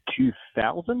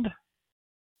 2000.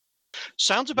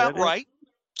 Sounds about right.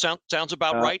 Sounds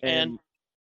about right. And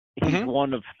he's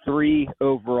one of 3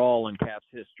 overall in Caps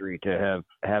history to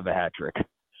have a hat trick.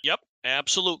 Yep,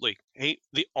 absolutely. The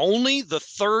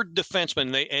 3rd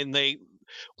defenseman.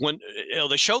 When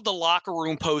they showed the locker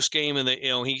room post game, and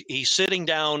he's sitting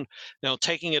down,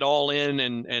 taking it all in,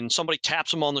 and somebody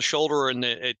taps him on the shoulder, and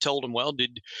it told him, well,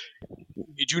 did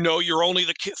you know you're only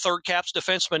the 3rd Caps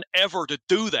defenseman ever to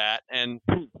do that? And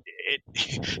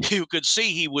you could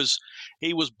see he was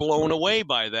blown away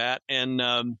by that. And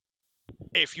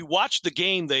if you watched the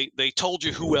game, they told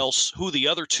you who the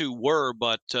other 2 were,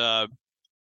 but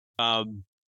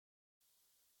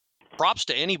props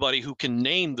to anybody who can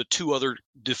name the 2 other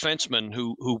defensemen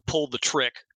who pulled the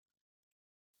trick.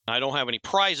 I don't have any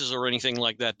prizes or anything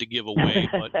like that to give away,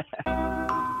 but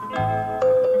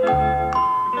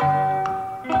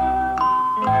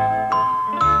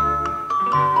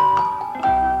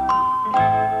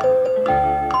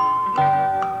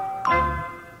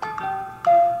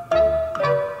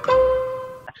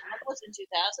in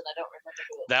 2000. I don't remember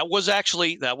who it was.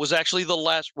 That was actually the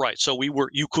last, right. So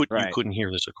you couldn't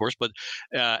hear this, of course, but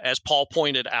as Paul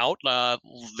pointed out,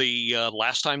 the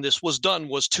last time this was done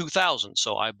was 2000.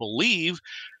 So I believe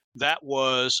that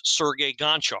was Sergei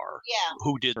Gonchar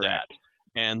who did that.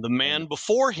 And the man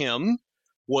before him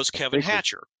was Kevin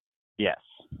Hatcher. Yes.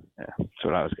 Yeah, that's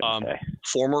what I was going to say.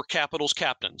 Former Capitals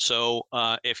captain. So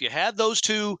if you had those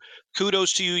 2,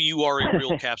 kudos to you. You are a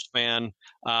real Caps fan.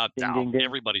 Ding, ding.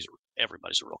 Everybody's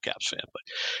a real Caps fan. But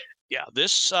yeah,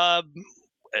 this. It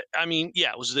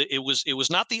was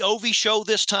not the Ovi show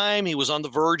this time. He was on the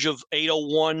verge of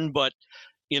 801, but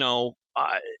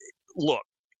look,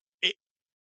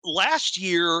 last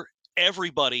year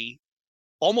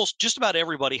almost just about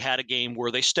everybody had a game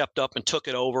where they stepped up and took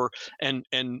it over and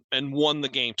won the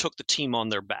game, took the team on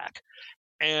their back.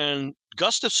 And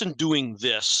Gustafsson doing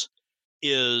this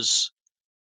is,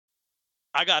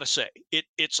 I got to say,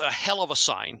 it's a hell of a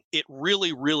sign. It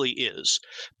really, really is,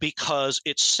 because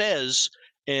it says,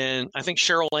 and I think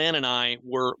Cheryl Ann and I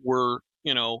were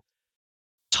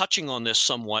touching on this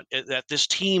somewhat, that this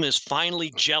team is finally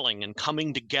gelling and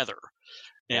coming together.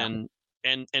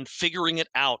 And figuring it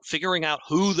out, figuring out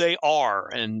who they are,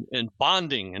 and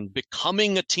bonding and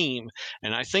becoming a team.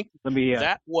 And I think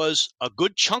that was a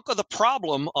good chunk of the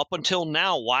problem up until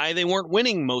now, why they weren't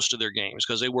winning most of their games,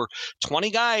 because they were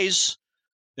 20 guys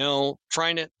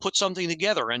trying to put something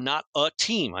together and not a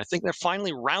team. I think they're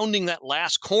finally rounding that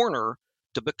last corner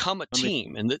to become a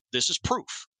team, and this is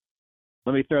proof.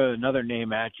 Let me throw another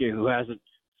name at you who hasn't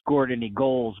scored any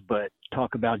goals, but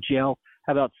talk about jail.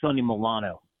 How about Sonny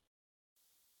Milano?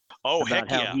 Oh, about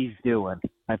heck how he's doing.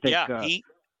 I think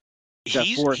he's got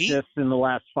 4 assists in the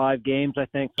last 5 games, I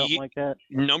think, something like that.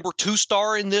 Number 2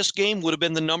 star in this game would have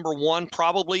been the number 1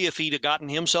 probably if he'd have gotten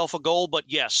himself a goal. But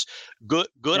yes, good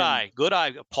eye,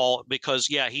 Paul, because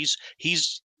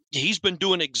he's been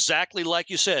doing exactly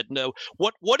like you said. No,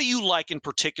 what do you like in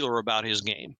particular about his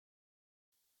game?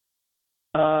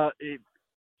 I've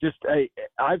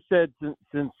said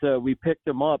since we picked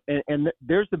him up, and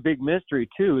there's the big mystery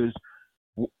too, is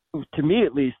to me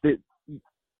at least, that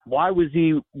why was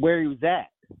he where he was at?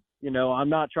 I'm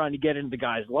not trying to get into the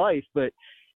guy's life, but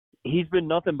he's been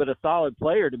nothing but a solid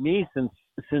player to me since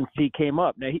he came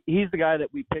up. Now he's the guy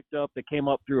that we picked up that came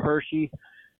up through Hershey.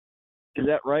 Is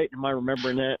that right? Am I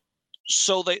remembering that?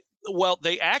 So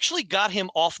they actually got him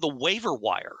off the waiver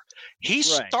wire. He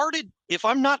started, if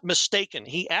I'm not mistaken,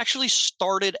 he actually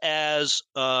started as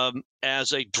a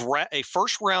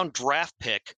first round draft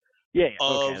pick. That's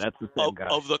the same guy.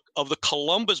 Of the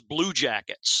Columbus Blue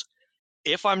Jackets,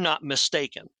 if I'm not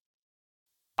mistaken.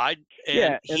 And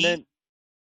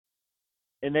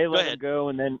they let him go,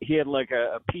 and then he had like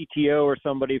a PTO or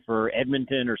somebody for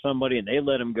Edmonton or somebody, and they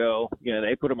let him go.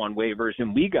 They put him on waivers,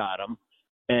 and we got him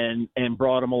and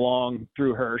brought him along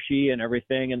through Hershey and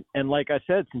everything. And like I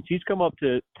said, since he's come up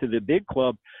to the big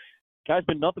club, guy's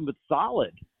been nothing but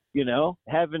solid.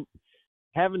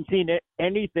 Haven't seen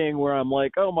anything where I'm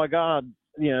like, oh my God,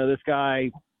 this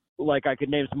guy. Like I could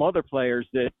name some other players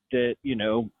that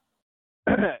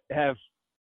have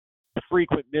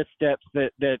frequent missteps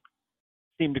that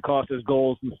seem to cost us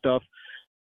goals and stuff.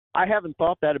 I haven't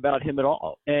thought that about him at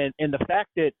all. And the fact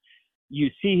that you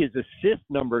see his assist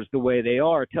numbers the way they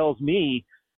are tells me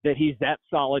that he's that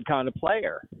solid kind of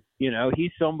player.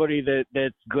 He's somebody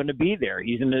that's going to be there.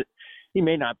 He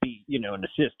may not be, an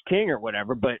assist king or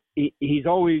whatever, but he's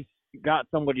always got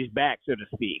somebody's back, so to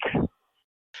speak.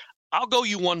 I'll go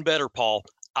you one better, Paul.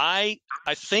 I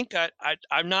think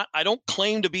I'm not. I don't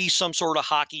claim to be some sort of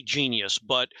hockey genius,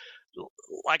 but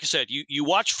like I said, you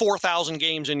watch 4,000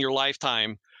 games in your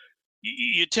lifetime,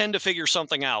 you tend to figure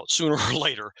something out sooner or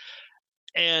later.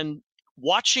 And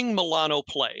watching Milano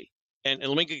play, and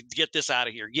let me get this out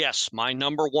of here. Yes, my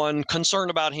number one concern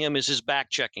about him is his back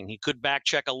checking. He could back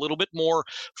check a little bit more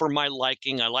for my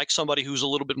liking. I like somebody who's a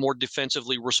little bit more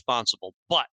defensively responsible.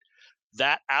 But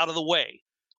that out of the way,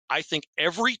 I think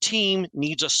every team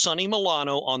needs a Sonny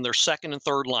Milano on their second and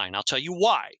third line. I'll tell you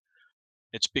why.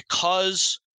 It's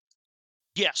because,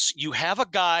 yes, you have a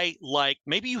guy like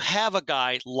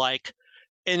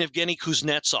an Evgeny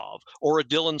Kuznetsov or a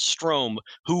Dylan Strome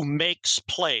who makes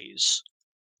plays,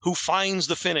 who finds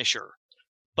the finisher.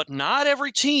 But not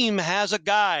every team has a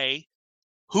guy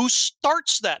who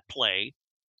starts that play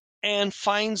and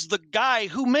finds the guy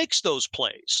who makes those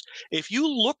plays. If you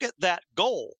look at that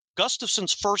goal,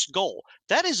 Gustafsson's first goal,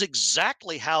 that is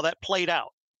exactly how that played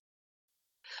out.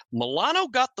 Milano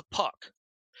got the puck.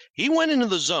 He went into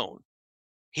the zone.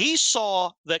 He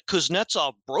saw that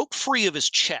Kuznetsov broke free of his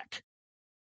check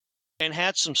and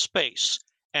had some space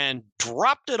and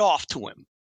dropped it off to him.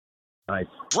 Nice.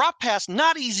 Drop pass,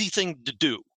 not easy thing to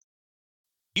do.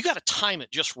 You got to time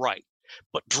it just right.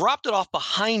 But dropped it off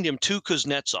behind him to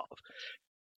Kuznetsov.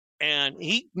 And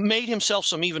he made himself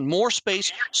some even more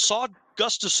space, saw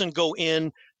Gustafsson go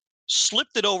in,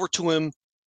 slipped it over to him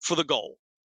for the goal.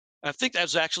 I think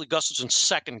that's actually Gustafsson's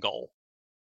second goal.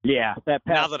 Yeah, that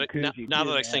pass. Now that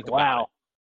I think about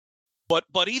it.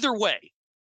 But either way,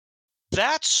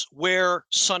 that's where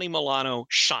Sonny Milano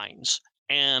shines.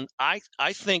 And I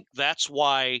think that's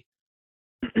why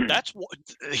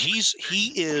he's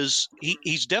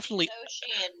definitely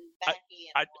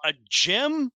a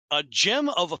gem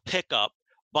of a pickup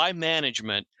by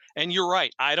management. And you're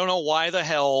right. I don't know why the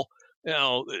hell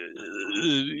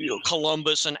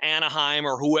Columbus and Anaheim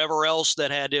or whoever else that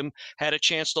had a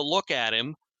chance to look at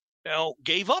him,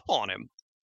 gave up on him.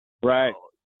 Right.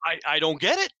 I don't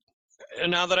get it.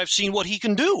 Now that I've seen what he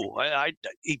can do,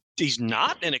 he's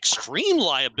not an extreme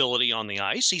liability on the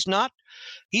ice. He's not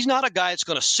a guy that's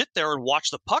going to sit there and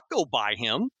watch the puck go by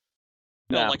him.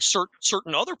 No. Like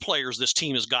certain other players this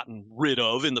team has gotten rid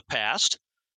of in the past.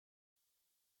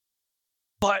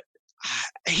 But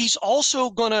he's also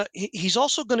gonna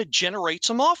generate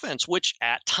some offense, which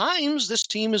at times this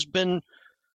team has been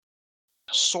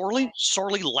sorely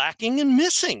lacking and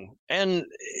missing. And,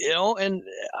 and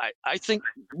I think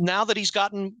now that he's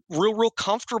gotten real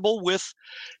comfortable with,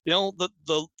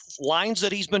 the lines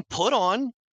that he's been put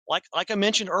on, like I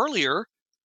mentioned earlier,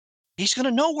 he's going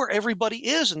to know where everybody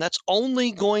is, and that's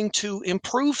only going to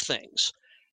improve things.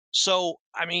 So,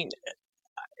 I mean,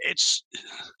 it's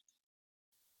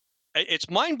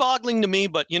mind-boggling to me,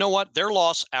 but you know what? Their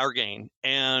loss, our gain.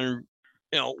 And,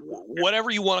 whatever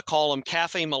you want to call him,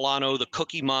 Cafe Milano, the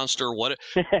Cookie Monster,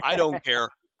 I don't care.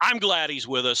 I'm glad he's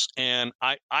with us, and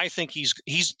I think he's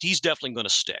definitely going to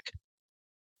stick.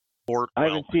 I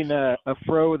haven't seen a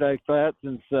fro like that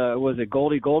since, was it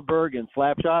Goldie Goldberg and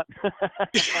Slapshot?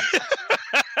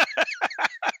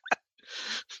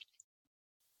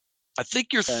 I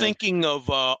think you're thinking of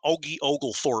Ogie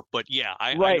Oglethorpe, but yeah,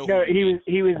 I know. No,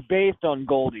 he was based on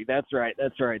Goldie. That's right.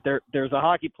 There's a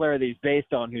hockey player that he's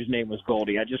based on whose name was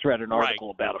Goldie. I just read an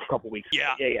article about it a couple weeks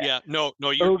ago. Yeah. No,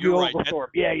 you're right.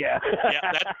 Yeah.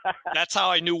 That's how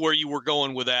I knew where you were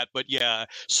going with that. But yeah,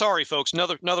 sorry, folks.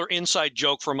 Another inside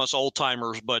joke from us old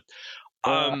timers. But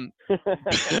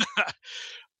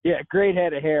yeah, great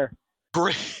head of hair.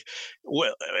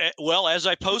 Well, as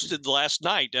I posted last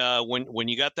night, when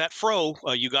you got that fro,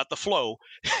 you got the flow,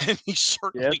 and he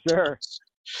certainly does.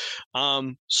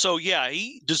 So yeah,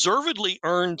 he deservedly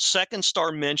earned second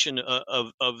star mention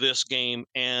of this game,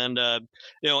 and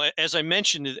as I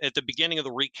mentioned at the beginning of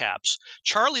the recaps,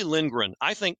 Charlie Lindgren.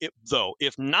 I think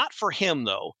if not for him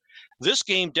this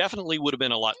game definitely would have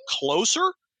been a lot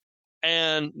closer,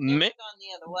 and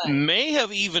may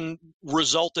have even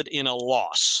resulted in a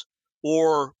loss.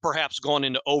 Or perhaps gone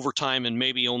into overtime and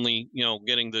maybe only,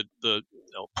 getting the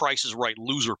Price is Right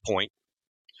loser point.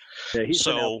 Yeah, he's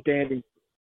been outstanding.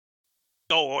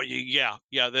 Oh yeah.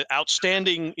 The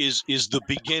outstanding is the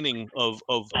beginning of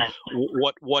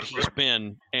what he's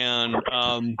been, and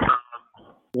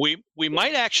we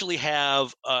might actually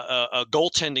have a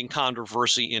goaltending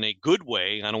controversy in a good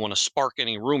way. I don't want to spark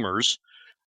any rumors,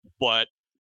 but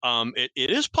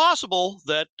it is possible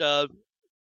that.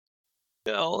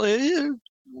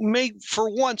 May for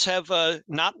once have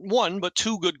not one but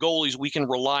two good goalies we can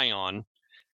rely on.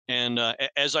 And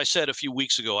as I said a few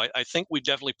weeks ago, I think we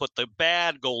definitely put the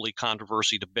bad goalie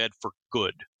controversy to bed for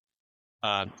good.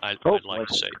 I'd like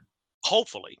to say,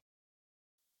 hopefully.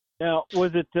 Now,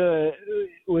 was it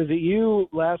you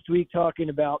last week talking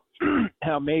about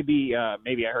how maybe I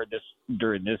heard this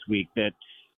during this week that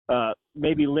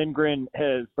maybe Lindgren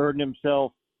has earned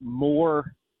himself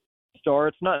more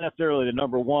starts, not necessarily the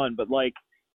number one, but like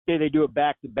say they do it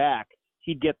back to back,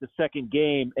 he'd get the second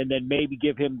game and then maybe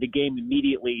give him the game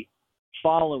immediately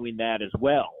following that as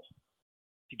well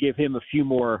to give him a few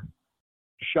more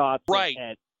shots. Right.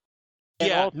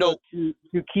 And also to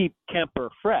keep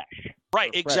Kemper fresh. Right.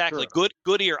 Exactly.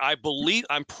 Good ear.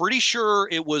 I'm pretty sure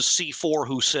it was C4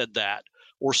 who said that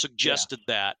or suggested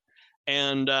that.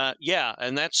 And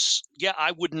and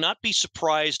I would not be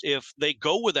surprised if they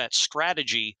go with that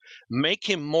strategy, make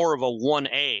him more of a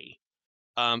 1A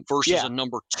versus a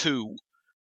number 2.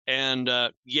 And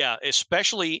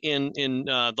especially in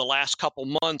the last couple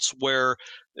months where,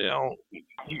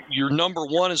 your number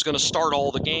 1 is going to start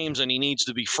all the games and he needs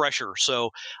to be fresher.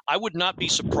 So I would not be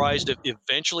surprised if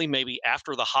eventually, maybe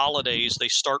after the holidays, they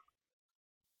start,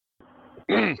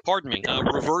 reverting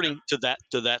to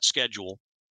that schedule.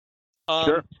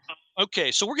 Sure.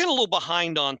 Okay, so we're getting a little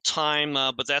behind on time,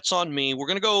 but that's on me. We're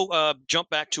going to go jump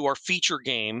back to our feature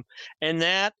game, and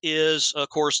that is, of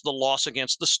course, the loss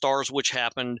against the Stars, which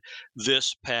happened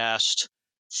this past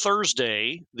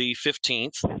Thursday, the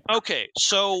 15th. Okay,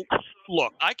 so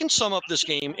look, I can sum up this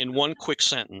game in one quick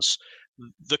sentence.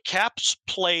 The Caps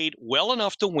played well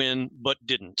enough to win, but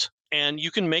didn't. And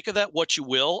you can make of that what you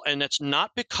will, and that's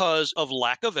not because of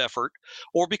lack of effort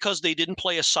or because they didn't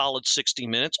play a solid 60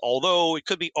 minutes, although it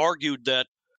could be argued that,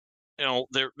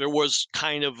 there was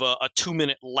kind of a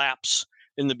 2-minute lapse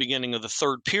in the beginning of the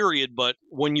third period. But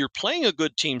when you're playing a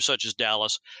good team such as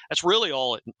Dallas, that's really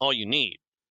all you need.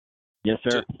 Yes,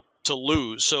 sir. To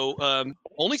lose. So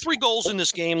only 3 goals in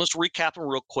this game. Let's recap them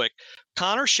real quick.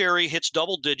 Connor Sherry hits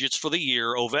double digits for the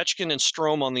year. Ovechkin and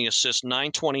Strome on the assist,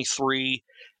 923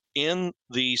 in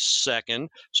the second.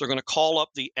 So we're going to call up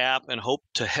the app and hope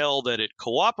to hell that it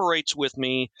cooperates with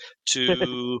me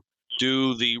to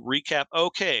do the recap.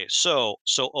 Okay, so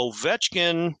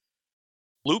Ovechkin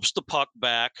loops the puck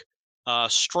back.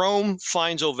 Strome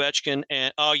finds Ovechkin,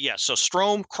 and so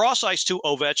Strome cross ice to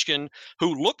Ovechkin,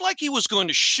 who looked like he was going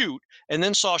to shoot, and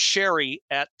then saw Sherry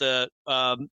at the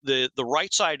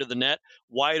right side of the net,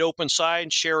 wide open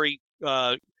side. Sherry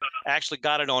actually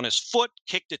got it on his foot,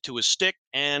 kicked it to his stick,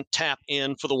 and tapped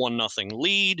in for the 1-0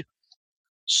 lead.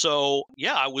 So,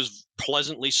 yeah, I was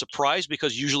pleasantly surprised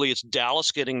because usually it's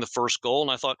Dallas getting the first goal,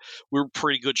 and I thought we were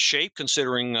pretty good shape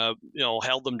considering,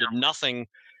 held them to nothing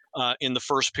in the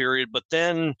first period. But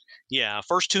then,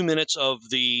 first 2 minutes of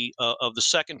the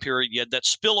second period, you had that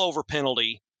spillover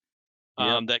penalty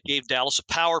that gave Dallas a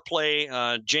power play.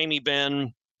 Jamie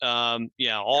Benn,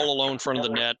 all alone in front of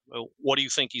the net. What do you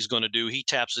think he's going to do? He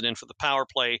taps it in for the power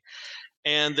play.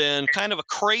 And then kind of a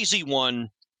crazy one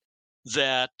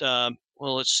that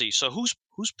let's see. So whose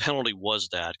penalty was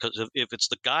that? Because if it's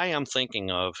the guy I'm thinking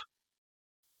of,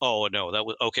 oh no, that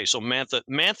was okay. So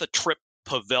Mantha tripped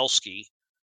Pavelski.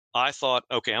 I thought,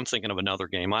 okay, I'm thinking of another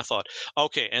game. I thought,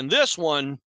 okay, and this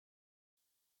one,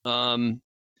 Colin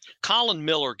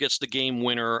Miller gets the game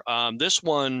winner. This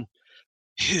one,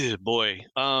 boy,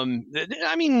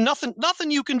 I mean, nothing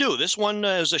you can do. This one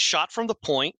is a shot from the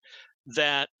point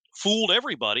that fooled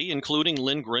everybody, including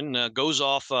Lindgren. Goes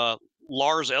off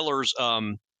Lars Eller's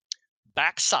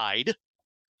backside.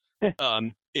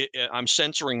 I'm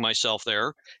censoring myself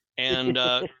there, and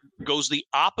goes the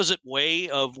opposite way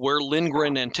of where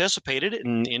Lindgren anticipated it,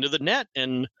 and into the net.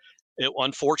 And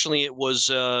unfortunately, it was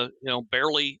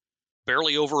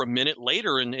barely over a minute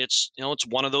later, and it's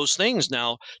one of those things.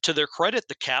 Now, to their credit,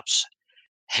 the Caps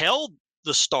held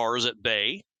the Stars at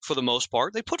bay for the most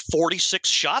part. They put 46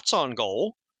 shots on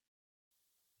goal,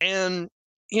 and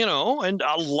and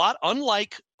a lot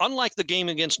unlike the game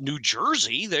against New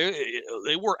Jersey,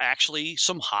 they were actually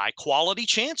some high quality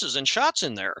chances and shots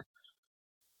in there.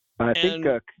 I think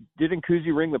didn't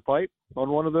Kuzi ring the pipe on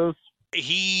one of those?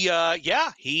 He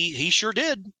sure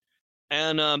did.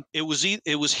 And it was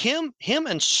him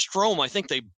and Strome. I think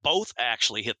they both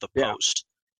actually hit the post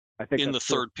in the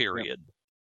third period,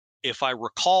 if I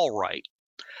recall right.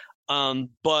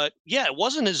 But yeah, it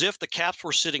wasn't as if the Caps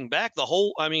were sitting back.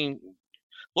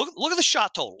 Look at the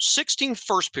shot totals: 16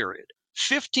 first period,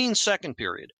 15 second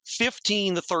period,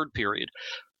 15 the third period.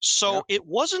 So it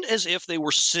wasn't as if they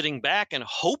were sitting back and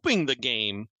hoping the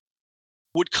game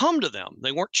would come to them.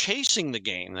 They weren't chasing the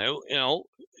game. They,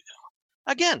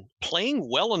 again, playing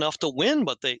well enough to win,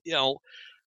 but they,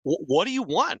 what do you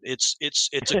want? It's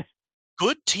a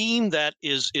good team that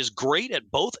is great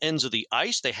at both ends of the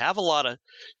ice. They have a lot of,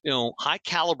 high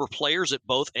caliber players at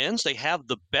both ends. They have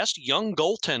the best young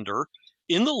goaltender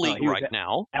in the league right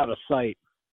now. Out of sight.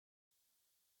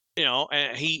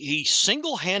 And he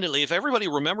single-handedly, if everybody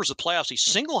remembers the playoffs, he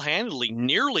single-handedly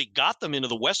nearly got them into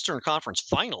the Western Conference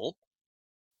Final.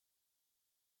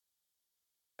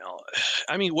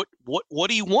 I mean, what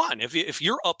do you want? If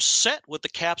you're upset with the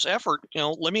Caps' effort,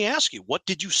 let me ask you, what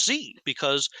did you see?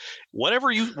 Because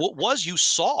what you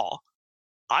saw,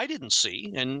 I didn't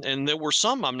see, and there were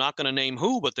some, I'm not going to name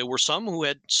who, but there were some who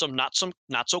had some not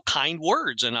so kind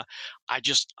words, and I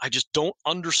just don't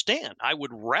understand. I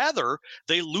would rather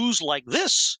they lose like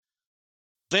this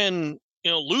than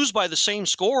lose by the same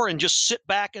score and just sit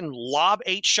back and lob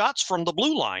 8 shots from the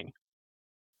blue line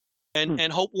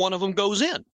and hope one of them goes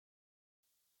in.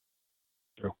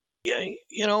 True. Yeah,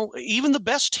 even the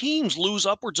best teams lose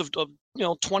upwards of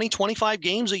 20, 25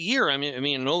 games a year. I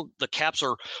mean, the Caps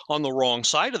are on the wrong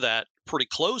side of that, pretty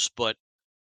close. But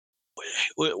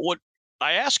what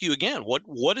I ask you again,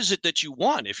 what is it that you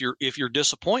want if you're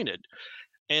disappointed?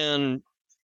 And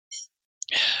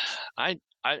I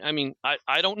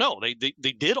don't know. They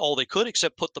did all they could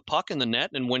except put the puck in the net.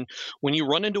 And when you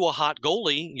run into a hot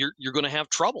goalie, you're going to have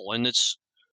trouble. And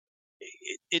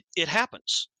it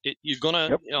happens. You're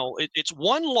gonna, it's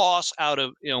one loss out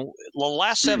of the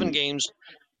last 7 games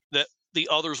that the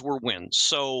others were wins.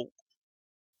 So,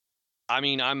 I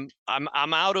mean, I'm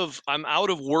out of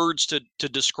words to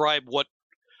describe what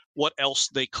else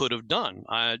they could have done.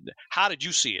 How did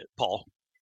you see it, Paul?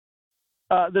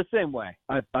 The same way.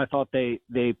 I thought they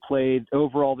played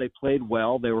overall. They played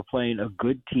well. They were playing a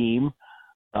good team.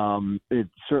 It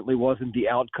certainly wasn't the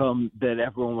outcome that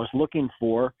everyone was looking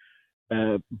for.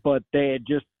 But they had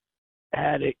just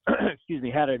had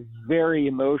a very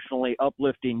emotionally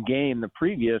uplifting game the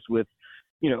previous with,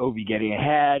 Ovi getting a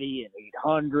Hattie and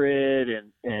 800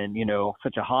 and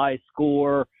such a high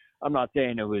score. I'm not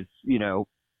saying it was,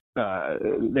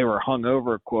 they were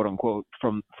hungover, quote unquote,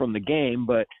 from the game,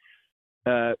 but,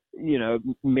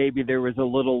 maybe there was a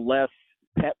little less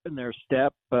pep in their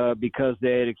step because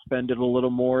they had expended a little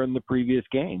more in the previous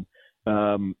game.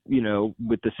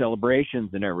 With the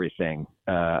celebrations and everything.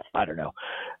 I don't know.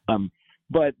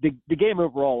 But the game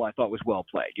overall I thought was well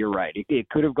played. You're right. It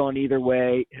could have gone either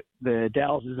way. The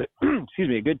Dallas is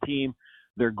a good team.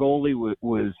 Their goalie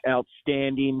was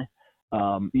outstanding.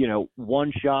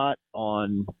 One shot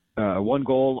on one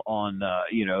goal on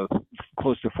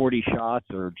close to 40 shots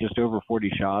or just over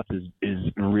 40 shots is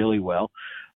really well.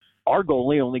 Our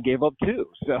goalie only gave up 2.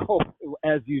 So,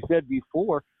 as you said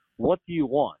before, what do you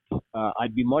want?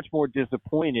 I'd be much more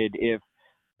disappointed if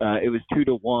it was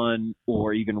 2-1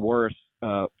 or even worse,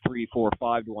 3, 4,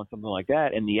 5-1, something like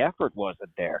that, and the effort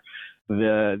wasn't there.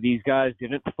 These guys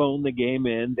didn't phone the game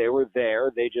in. They were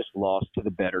there. They just lost to the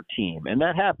better team, and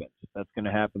that happens. That's going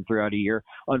to happen throughout a year.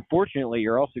 Unfortunately,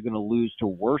 you're also going to lose to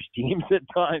worse teams at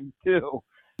times too.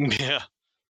 Yeah.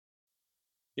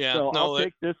 Yeah. So I'll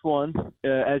take this one.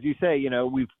 As you say,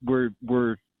 we're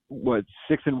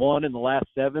 6-1 in the last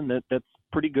 7. That's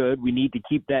pretty good. We need to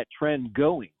keep that trend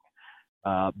going.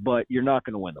 But you're not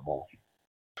going to win them all.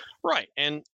 Right.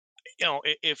 And,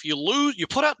 if you lose, you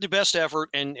put out the best effort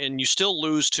and you still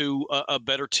lose to a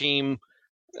better team,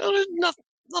 there's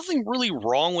nothing really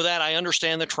wrong with that. I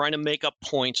understand they're trying to make up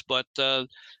points, but you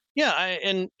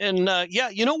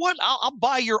know what? I'll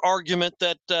buy your argument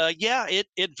that,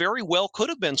 it very well could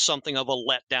have been something of a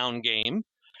letdown game.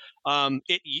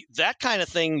 That kind of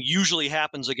thing usually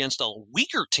happens against a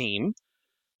weaker team.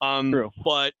 True.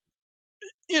 But,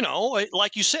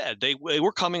 like you said, they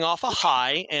were coming off a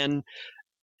high, and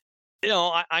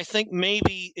I think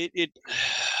maybe it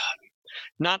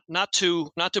not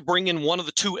to bring in one of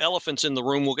the 2 elephants in the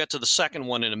room. We'll get to the second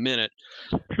one in a minute,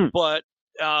 but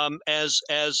as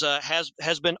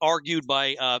has been argued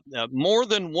by more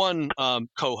than one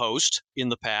co-host in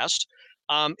the past,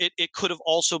 it could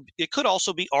also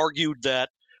be argued that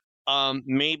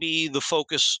maybe the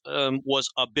focus was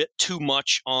a bit too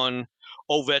much on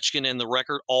Ovechkin and the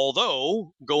record,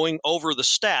 although going over the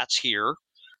stats here.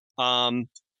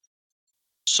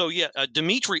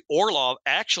 Dmitry Orlov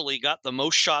actually got the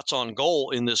most shots on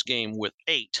goal in this game with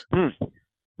 8.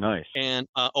 Nice. And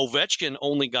Ovechkin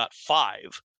only got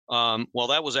 5.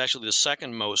 That was actually the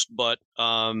second most, but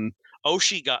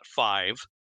Oshie got 5,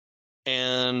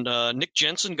 and Nick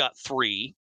Jensen got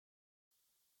 3.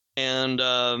 And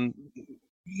I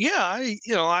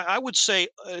would say,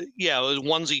 it was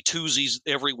onesie twosies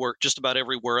everywhere, just about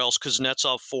everywhere else.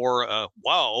 Kuznetsov 4.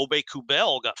 Obey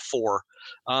Kubel got 4.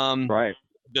 Right.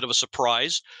 Bit of a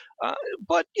surprise,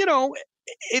 but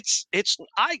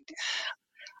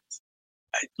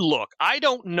look, I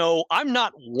don't know. I'm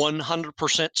not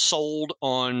 100% sold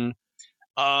on.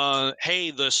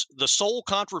 Hey, the sole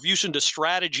contribution to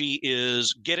strategy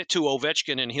is get it to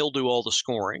Ovechkin and he'll do all the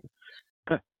scoring.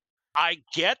 I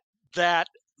get that.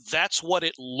 That's what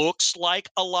it looks like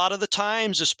a lot of the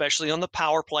times, especially on the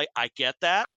power play. I get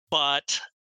that, but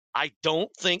I don't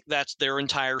think that's their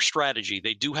entire strategy.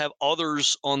 They do have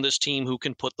others on this team who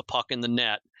can put the puck in the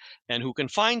net and who can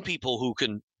find people who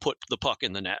can put the puck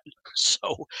in the net.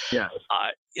 So, yeah,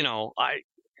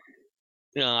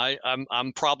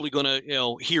 I'm probably going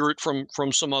to, hear it from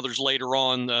some others later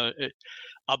on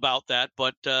about that.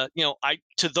 But, to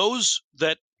those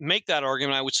that make that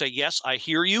argument, I would say, yes, I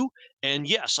hear you. And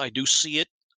yes, I do see it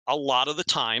a lot of the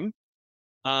time.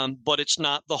 But it's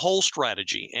not the whole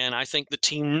strategy. And I think the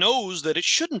team knows that it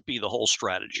shouldn't be the whole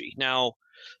strategy. Now,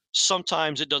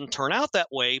 sometimes it doesn't turn out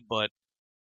that way, but,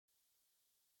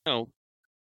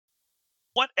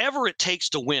 whatever it takes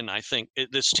to win, I think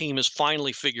this team has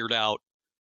finally figured out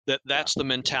that that's the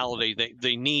mentality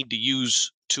they need to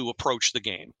use to approach the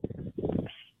game.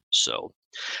 So,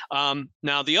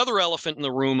 now the other elephant in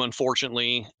the room,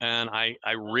 unfortunately, and I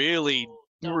really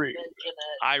don't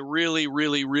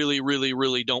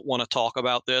want to talk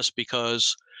about this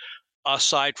because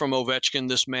aside from Ovechkin,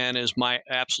 this man is my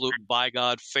absolute by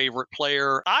God favorite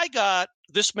player. I got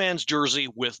this man's jersey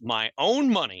with my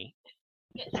own money.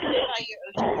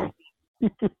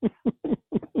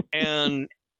 And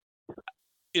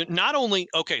not only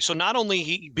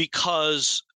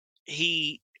because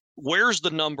he wears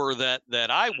the number that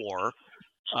I wore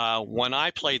when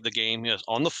I played the game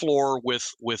on the floor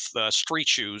with street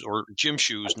shoes or gym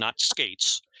shoes, not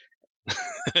skates,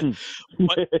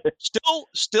 but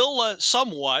still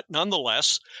somewhat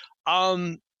nonetheless.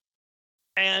 And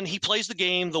he plays the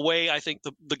game the way I think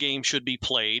the game should be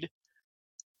played.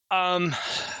 But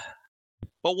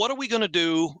what are we going to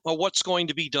do, or what's going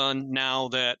to be done now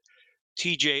that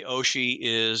TJ Oshie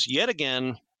is yet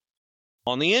again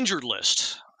on the injured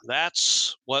list?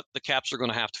 That's what the Caps are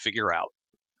going to have to figure out.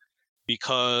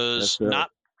 Because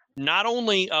not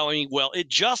only, it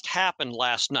just happened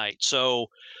last night, so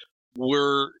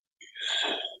we're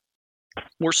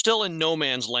still in no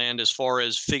man's land as far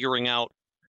as figuring out.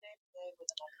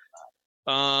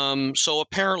 So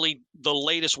apparently the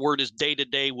latest word is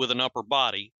day-to-day with an upper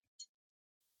body.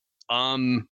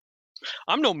 I'm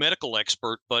no medical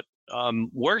expert, but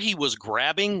where he was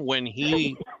grabbing when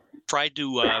he tried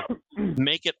to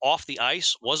make it off the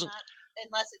ice. Wasn't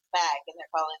unless it's back, and they're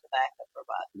calling the back upper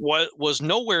body. Was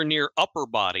nowhere near upper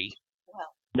body.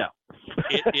 Well, no.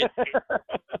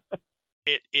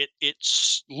 It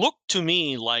looked to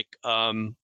me like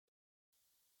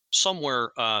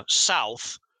somewhere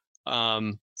south.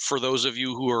 For those of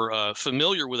you who are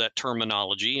familiar with that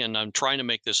terminology, and I'm trying to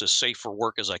make this as safe for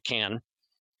work as I can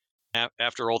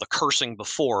after all the cursing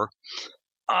before.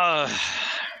 I'll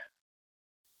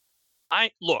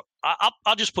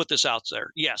just put this out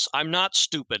there. Yes, I'm not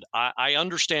stupid. I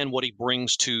understand what he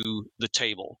brings to the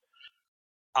table.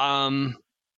 I'm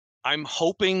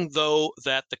hoping, though,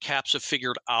 that the Caps have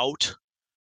figured out,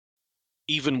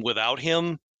 even without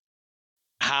him,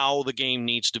 how the game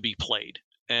needs to be played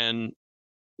and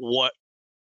what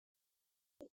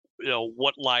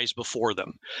lies before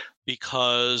them,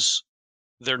 because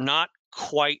they're not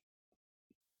quite,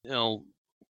 they're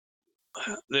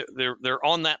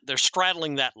on that, they're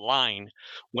straddling that line,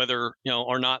 whether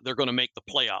or not they're going to make the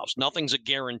playoffs. Nothing's a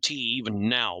guarantee even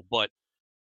now, but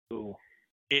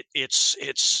it's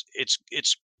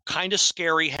kind of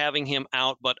scary having him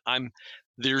out. But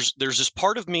there's this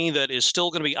part of me that is still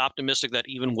going to be optimistic that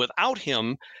even without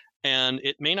him, and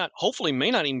it hopefully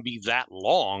may not even be that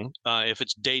long if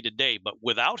it's day to day, but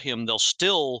without him, they'll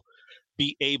still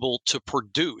be able to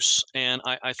produce. And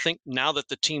I think now that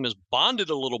the team has bonded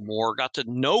a little more, got to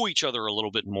know each other a little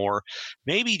bit more,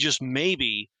 maybe, just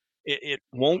maybe, it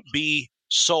won't be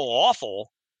so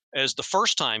awful as the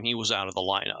first time he was out of the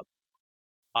lineup.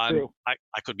 I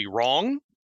could be wrong,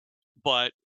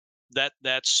 but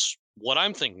that's what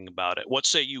I'm thinking about it. What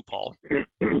say you, Paul?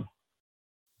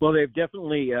 Well, they've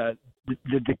definitely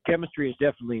the chemistry has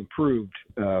definitely improved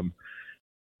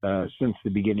since the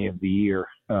beginning of the year.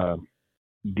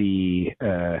 It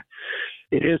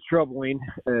is troubling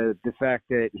the fact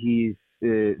that he's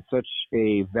such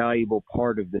a valuable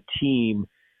part of the team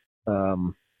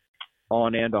on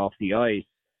and off the ice,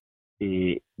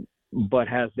 but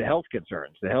has the health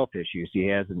concerns, the health issues. He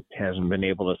hasn't been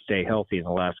able to stay healthy in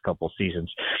the last couple of seasons,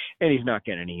 and he's not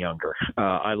getting any younger.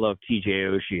 I love TJ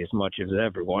Oshie as much as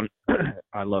everyone.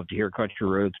 I love to hear Country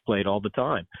Roads played all the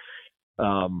time.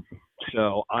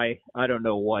 So I don't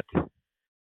know what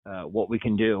we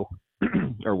can do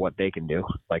or what they can do.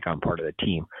 Like, I'm part of the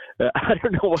team. I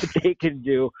don't know what they can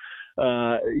do.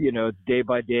 It's day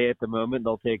by day at the moment.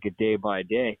 They'll take it day by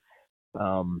day.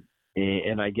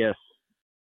 And I guess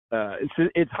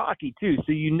it's hockey too.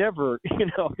 So you never,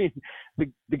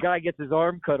 the guy gets his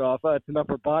arm cut off. It's an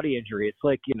upper body injury. It's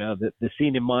like, the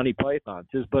scene in Monty Python.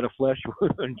 It's just but a flesh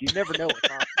wound. You never know what's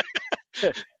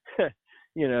happening.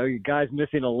 Your guy's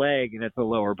missing a leg and it's a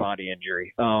lower body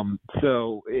injury.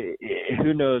 So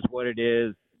who knows what it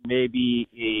is? Maybe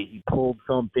he pulled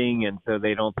something, and so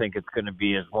they don't think it's going to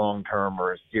be as long-term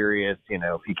or as serious,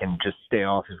 if he can just stay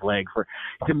off his leg.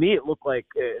 To me, it looked like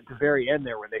at the very end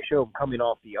there when they show him coming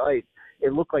off the ice,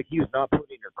 it looked like he was not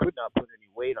putting or could not put any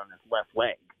weight on his left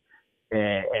leg.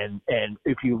 And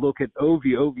if you look at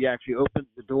Ovi actually opens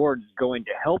the door and is going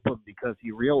to help him because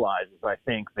he realizes, I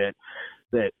think, that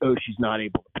Oshie's not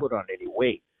able to put any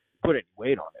weight on it.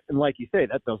 And like you say,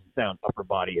 that doesn't sound upper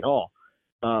body at all.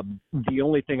 The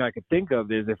only thing I could think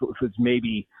of is if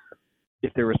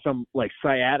there was some like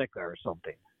sciatica or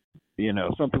something,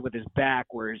 something with his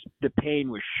back where the pain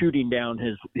was shooting down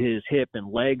his hip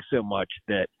and leg so much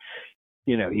that,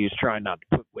 he was trying not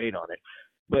to put weight on it.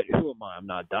 But who am I? I'm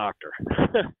not a doctor.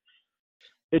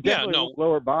 It definitely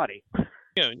lower body.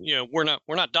 Yeah, we're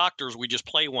not doctors. We just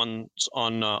play ones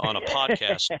on a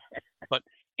podcast. But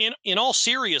in all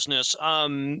seriousness,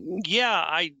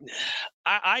 I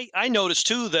noticed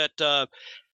too that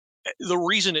the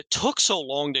reason it took so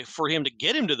long for him to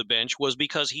get him to the bench was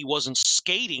because he wasn't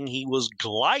skating; he was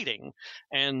gliding,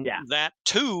 and that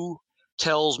too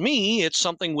tells me it's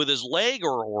something with his leg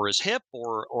or his hip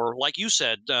or like you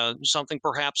said, something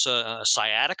perhaps a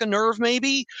sciatica nerve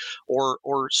maybe,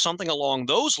 or something along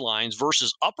those lines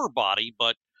versus upper body.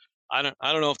 But I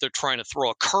don't know if they're trying to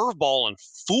throw a curveball and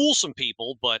fool some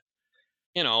people, but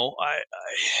I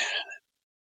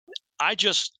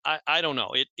don't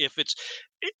know if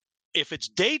it's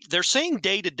day. They're saying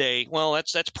day to day. Well,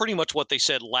 that's pretty much what they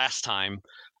said last time.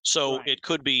 So right. It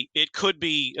could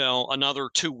be another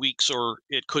 2 weeks, or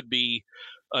it could be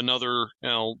another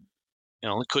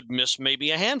it could miss maybe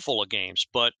a handful of games.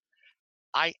 But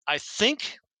I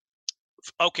think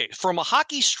from a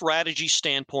hockey strategy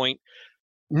standpoint,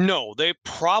 no, they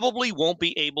probably won't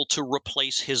be able to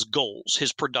replace his goals,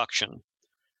 his production.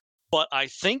 But I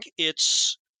think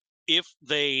it's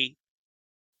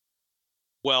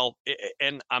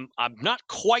and I'm not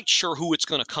quite sure who it's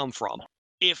going to come from.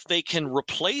 if they can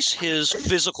replace his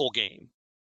physical game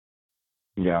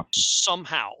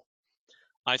somehow,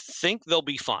 I think they'll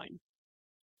be fine.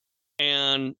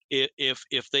 And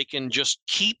if they can just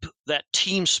keep that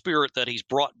team spirit that he's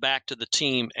brought back to the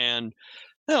team, and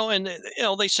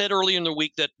they said earlier in the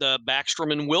week that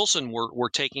Backstrom and Wilson were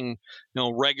taking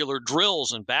regular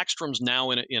drills, and Backstrom's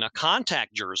now in a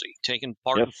contact jersey, taking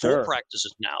part in full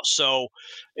practices now. So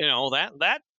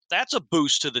that's a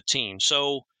boost to the team.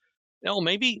 So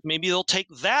maybe they'll take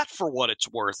that for what it's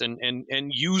worth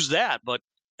and use that. But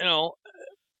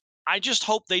I just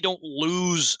hope they don't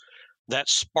lose that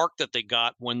spark that they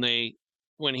got when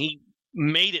he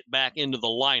made it back into the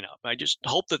lineup. I just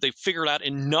hope that they figured out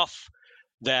enough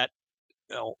that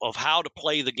of how to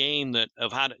play the game,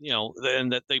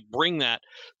 and that they bring that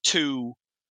to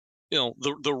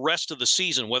the rest of the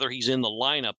season, whether he's in the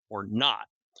lineup or not.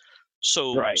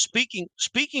 So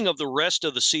speaking of the rest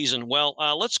of the season, well,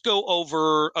 let's go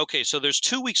over. Okay, so there's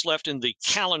 2 weeks left in the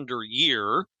calendar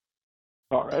year.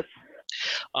 All right.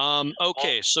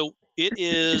 Okay, so it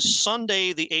is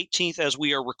Sunday the 18th as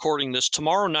we are recording this.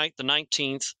 Tomorrow night, the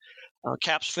 19th,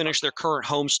 Caps finish their current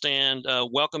homestand,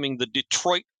 welcoming the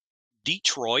Detroit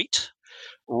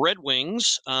Red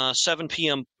Wings, 7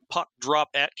 p.m. puck drop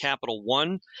at Capital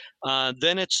One.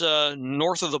 Then it's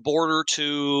north of the border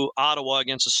to Ottawa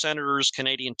against the Senators,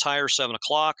 Canadian Tire, 7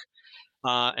 o'clock.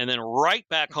 And then right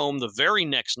back home the very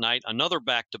next night, another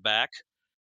back-to-back.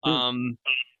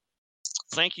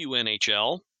 Thank you,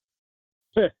 NHL.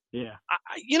 Yeah.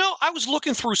 I was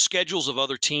looking through schedules of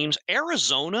other teams.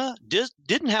 Arizona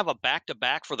didn't have a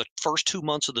back-to-back for the first 2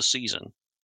 months of the season.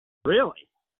 Really?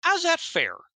 How's that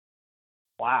fair?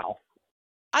 Wow.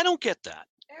 I don't get that.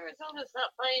 Arizona's not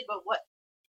playing, but what?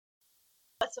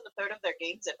 Less than a third of their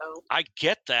games at home. I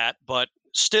get that, but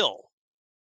still,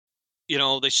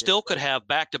 they still could have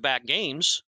back-to-back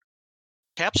games.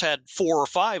 Caps had 4 or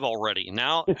 5 already.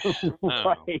 Now,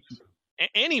 right.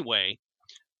 Anyway,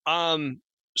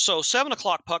 so 7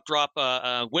 o'clock puck drop,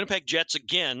 Winnipeg Jets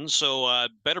again. So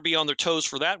better be on their toes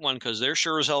for that one because they're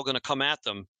sure as hell going to come at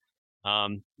them.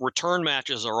 Return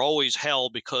matches are always hell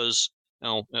because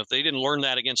if they didn't learn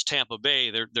that against Tampa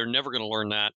Bay, they're never going to learn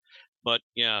that. But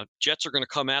yeah, Jets are going to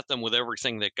come at them with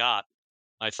everything they got,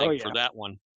 I think, for that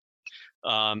one.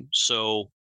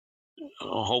 So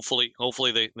hopefully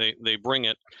they bring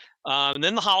it. And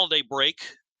then the holiday break.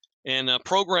 And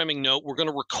programming note, we're going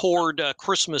to record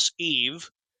Christmas Eve,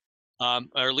 or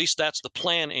at least that's the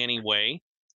plan anyway.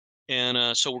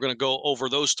 And so we're going to go over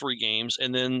those 3 games.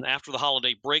 And then after the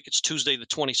holiday break, it's Tuesday the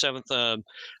 27th,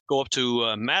 go up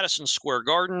to Madison Square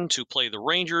Garden to play the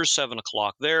Rangers, 7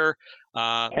 o'clock there.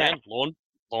 And lo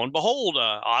and behold,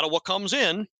 Ottawa comes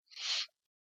in.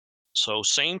 So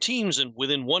same teams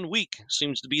within 1 week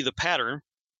seems to be the pattern.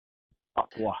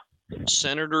 Ottawa.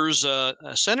 Senators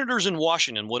in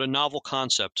Washington. What a novel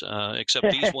concept,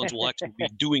 except these ones will actually be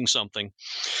doing something.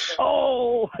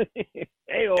 Oh,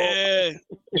 yeah.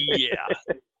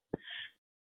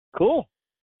 Cool.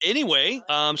 Anyway,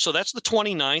 so that's the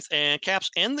 29th, and Caps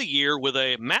end the year with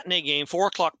a matinee game, 4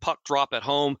 o'clock puck drop at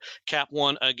home, Cap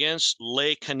 1 against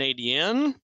Les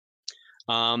Canadiens.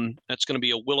 That's going to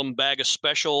be a Willem Baga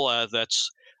special. I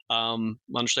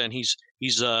understand he's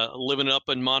living up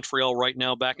in Montreal right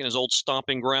now, back in his old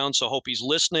stomping ground. So I hope he's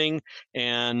listening,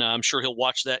 and I'm sure he'll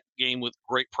watch that game with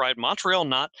great pride. Montreal,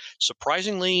 not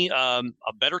surprisingly, a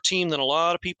better team than a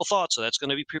lot of people thought. So that's going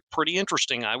to be pretty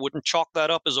interesting. I wouldn't chalk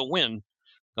that up as a win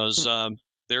because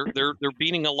they're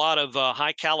beating a lot of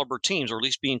high caliber teams, or at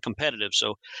least being competitive.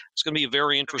 So it's going to be a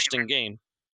very interesting game.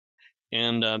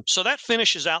 And so that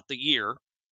finishes out the year.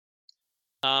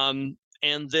 And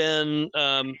then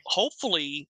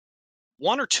hopefully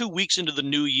 1 or 2 weeks into the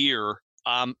new year,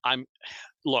 I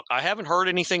haven't heard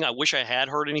anything. I wish I had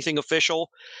heard anything official,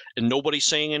 and nobody's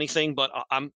saying anything. But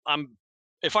I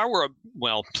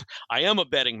am a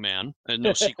betting man, and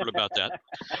no secret about that.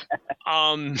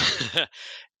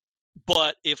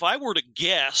 But if I were to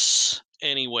guess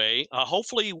anyway,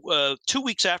 hopefully 2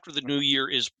 weeks after the new year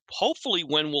is hopefully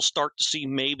when we'll start to see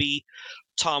maybe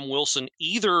Tom Wilson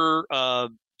either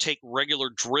take regular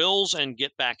drills and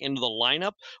get back into the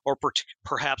lineup, or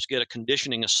perhaps get a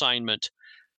conditioning assignment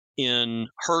in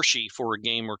Hershey for a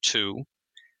game or 2.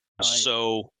 Nice.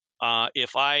 So like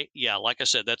I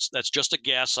said, that's just a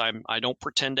guess. I don't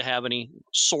pretend to have any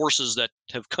sources that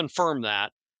have confirmed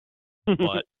that,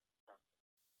 but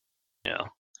yeah.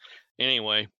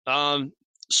 Anyway,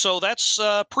 so that's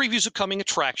previews of coming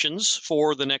attractions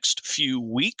for the next few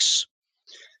weeks.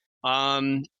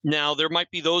 Now, there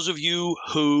might be those of you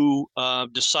who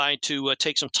decide to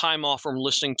take some time off from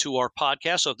listening to our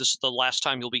podcast. So if this is the last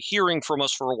time you'll be hearing from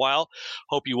us for a while,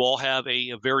 hope you all have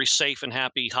a very safe and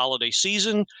happy holiday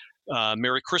season.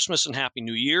 Merry Christmas and Happy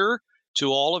New Year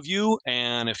to all of you.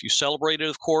 And if you celebrated,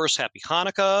 of course, Happy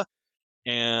Hanukkah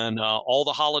and all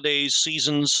the holidays,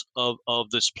 seasons of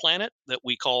this planet that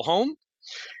we call home.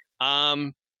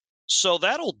 So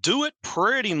that'll do it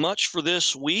pretty much for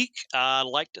this week. I'd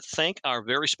like to thank our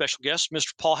very special guest,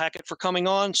 Mr. Paul Hackett, for coming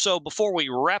on. So before we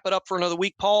wrap it up for another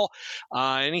week, Paul,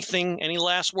 any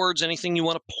last words, anything you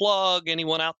want to plug,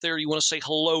 anyone out there you want to say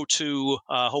hello to?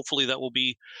 Hopefully that will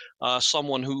be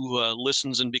someone who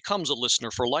listens and becomes a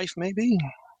listener for life, maybe.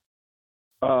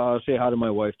 Say hi to my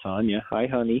wife, Tanya. Hi,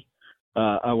 honey.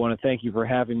 I want to thank you for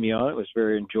having me on. It was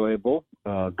very enjoyable.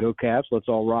 Go Caps. Let's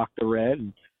all rock the red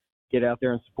and get out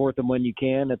there and support them when you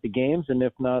can at the games, and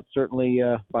if not, certainly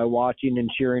by watching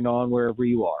and cheering on wherever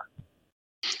you are.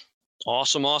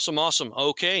 Awesome.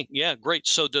 Okay, yeah, great.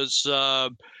 So does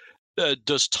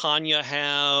Tanya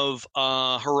have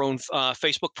her own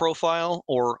Facebook profile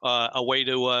or a way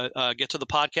to get to the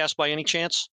podcast by any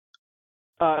chance?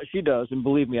 She does, and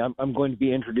believe me, I'm going to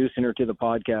be introducing her to the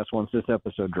podcast once this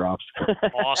episode drops.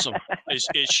 Awesome. Is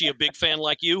she a big fan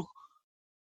like you?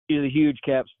 She's a huge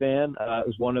Caps fan. It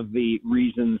was one of the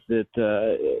reasons that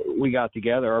we got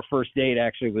together. Our first date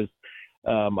actually was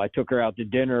I took her out to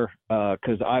dinner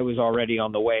because I was already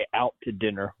on the way out to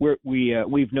dinner.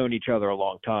 We've known each other a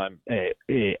long time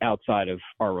outside of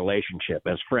our relationship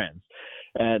as friends.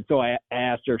 And so I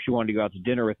asked her if she wanted to go out to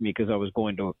dinner with me because I was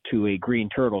going to a Green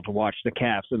Turtle to watch the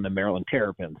Caps and the Maryland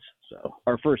Terrapins. So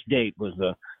our first date was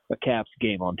a Caps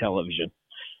game on television.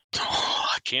 Oh,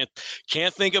 I can't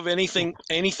think of anything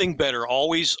better.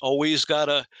 Always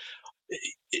gotta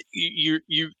you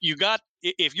got,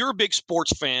 if you're a big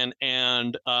sports fan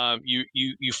and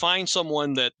you find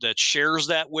someone that shares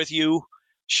that with you,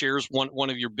 shares one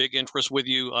of your big interests with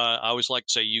you, I always like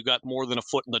to say you got more than a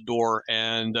foot in the door,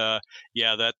 and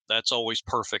that's always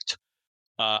perfect.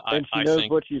 And she knows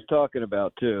what she's talking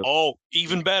about too. Oh,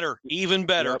 even better.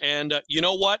 Yep. And you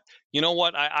know what?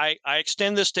 I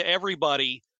extend this to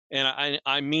everybody. And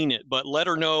I mean it, but let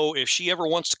her know if she ever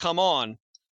wants to come on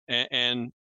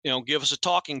and give us a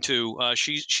talking to.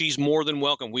 She's more than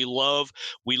welcome. We love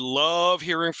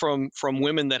hearing from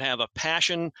women that have a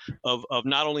passion of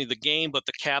not only the game but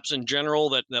the Caps in general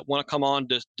that want to come on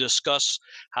to discuss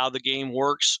how the game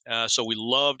works. So we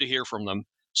love to hear from them.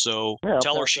 So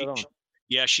tell her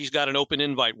she's got an open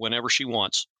invite whenever she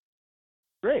wants.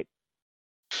 Great.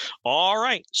 All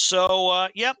right. So, a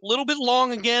little bit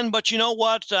long again, but you know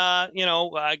what?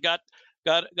 I got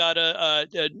a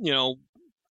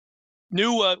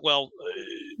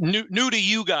new to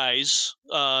you guys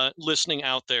listening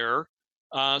out there.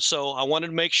 So I wanted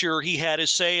to make sure he had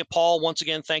his say. Paul, once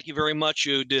again, thank you very much.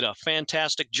 You did a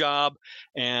fantastic job,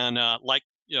 and like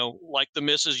the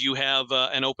missus, you have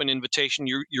an open invitation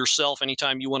yourself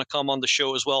anytime you want to come on the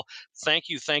show as well. Thank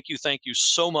you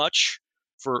so much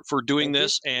for doing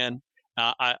this, and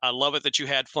I love it that you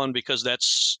had fun, because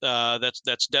that's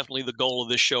definitely the goal of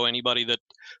this show. Anybody that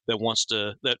wants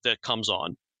to that comes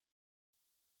on.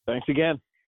 Thanks again.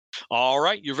 All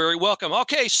right, you're very welcome.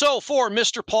 Okay, so for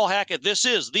Mr. Paul Hackett, this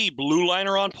is the Blue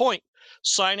Liner on Point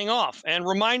signing off and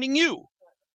reminding you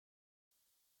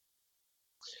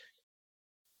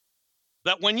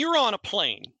that when you're on a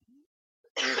plane,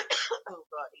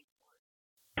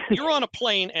 you're on a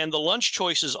plane and the lunch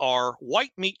choices are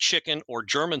white meat chicken or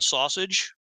German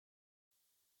sausage.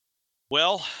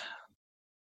 Well,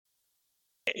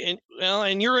 and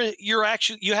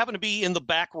you happen to be in the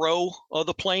back row of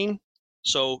the plane,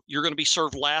 so you're going to be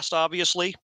served last,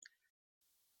 obviously.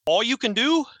 All you can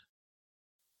do,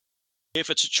 if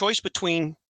it's a choice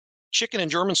between chicken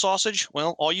and German sausage,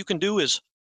 well, all you can do is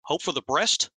hope for the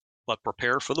best, but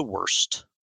prepare for the worst.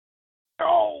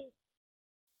 Oh.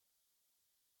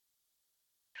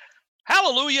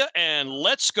 Hallelujah, and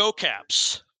let's go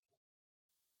Caps.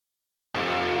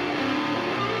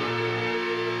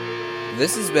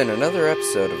 This has been another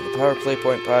episode of the Power Play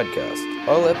Point Podcast.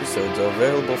 All episodes are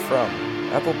available from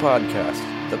Apple Podcasts,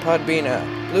 the Podbean app,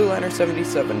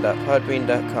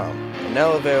 BlueLiner77.podbean.com, and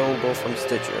now available from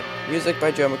Stitcher. Music by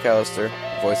Joe McAllister,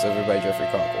 voiceover by Jeffrey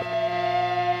Conkle.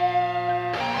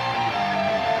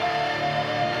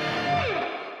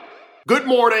 Good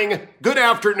morning, good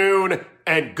afternoon,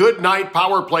 and good night,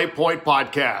 Power Play Point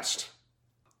Podcast.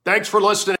 Thanks for listening.